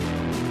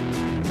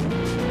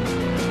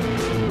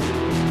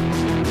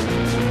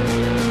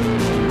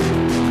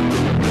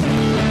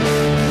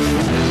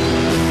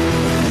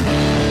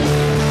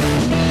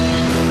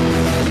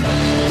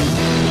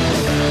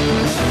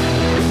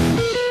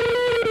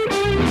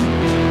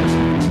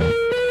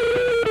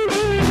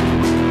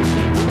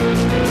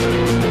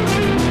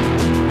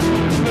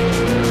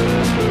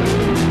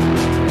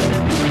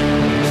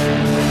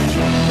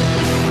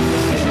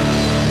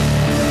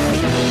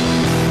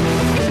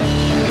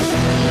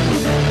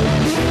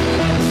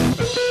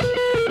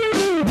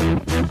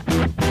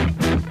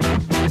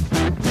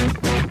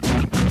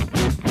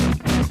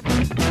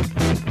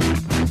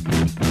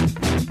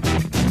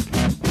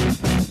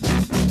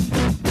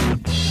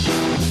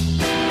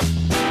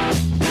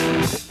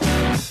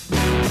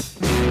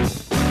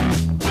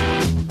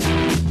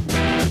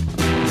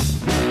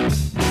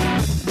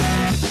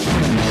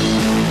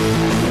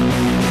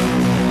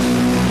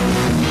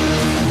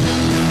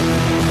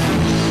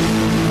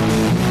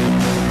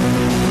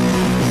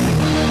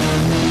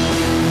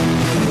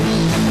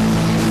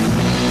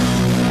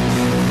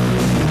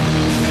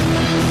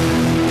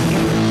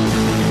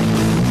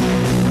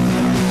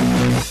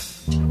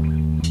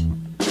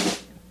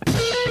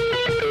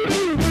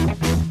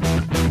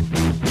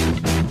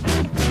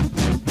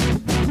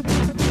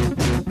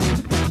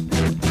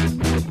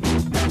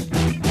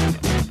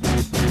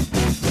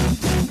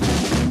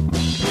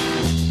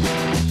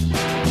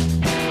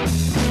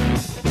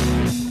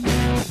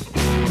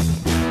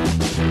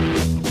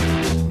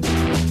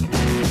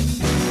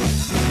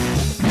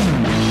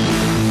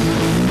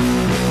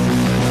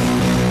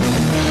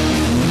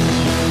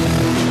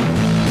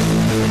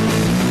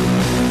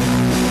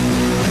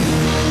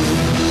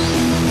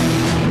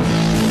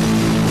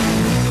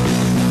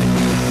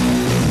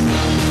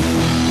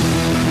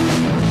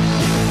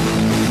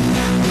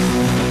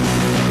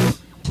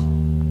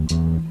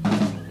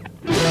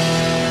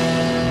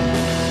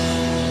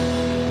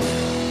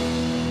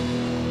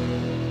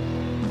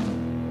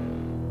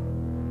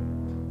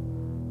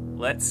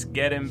 Let's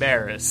get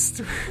embarrassed.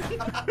 Dude,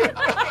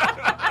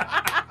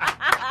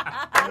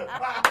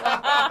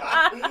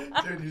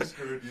 you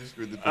screwed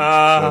the pitch so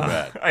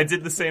bad. I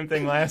did the same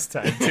thing last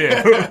time,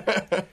 too.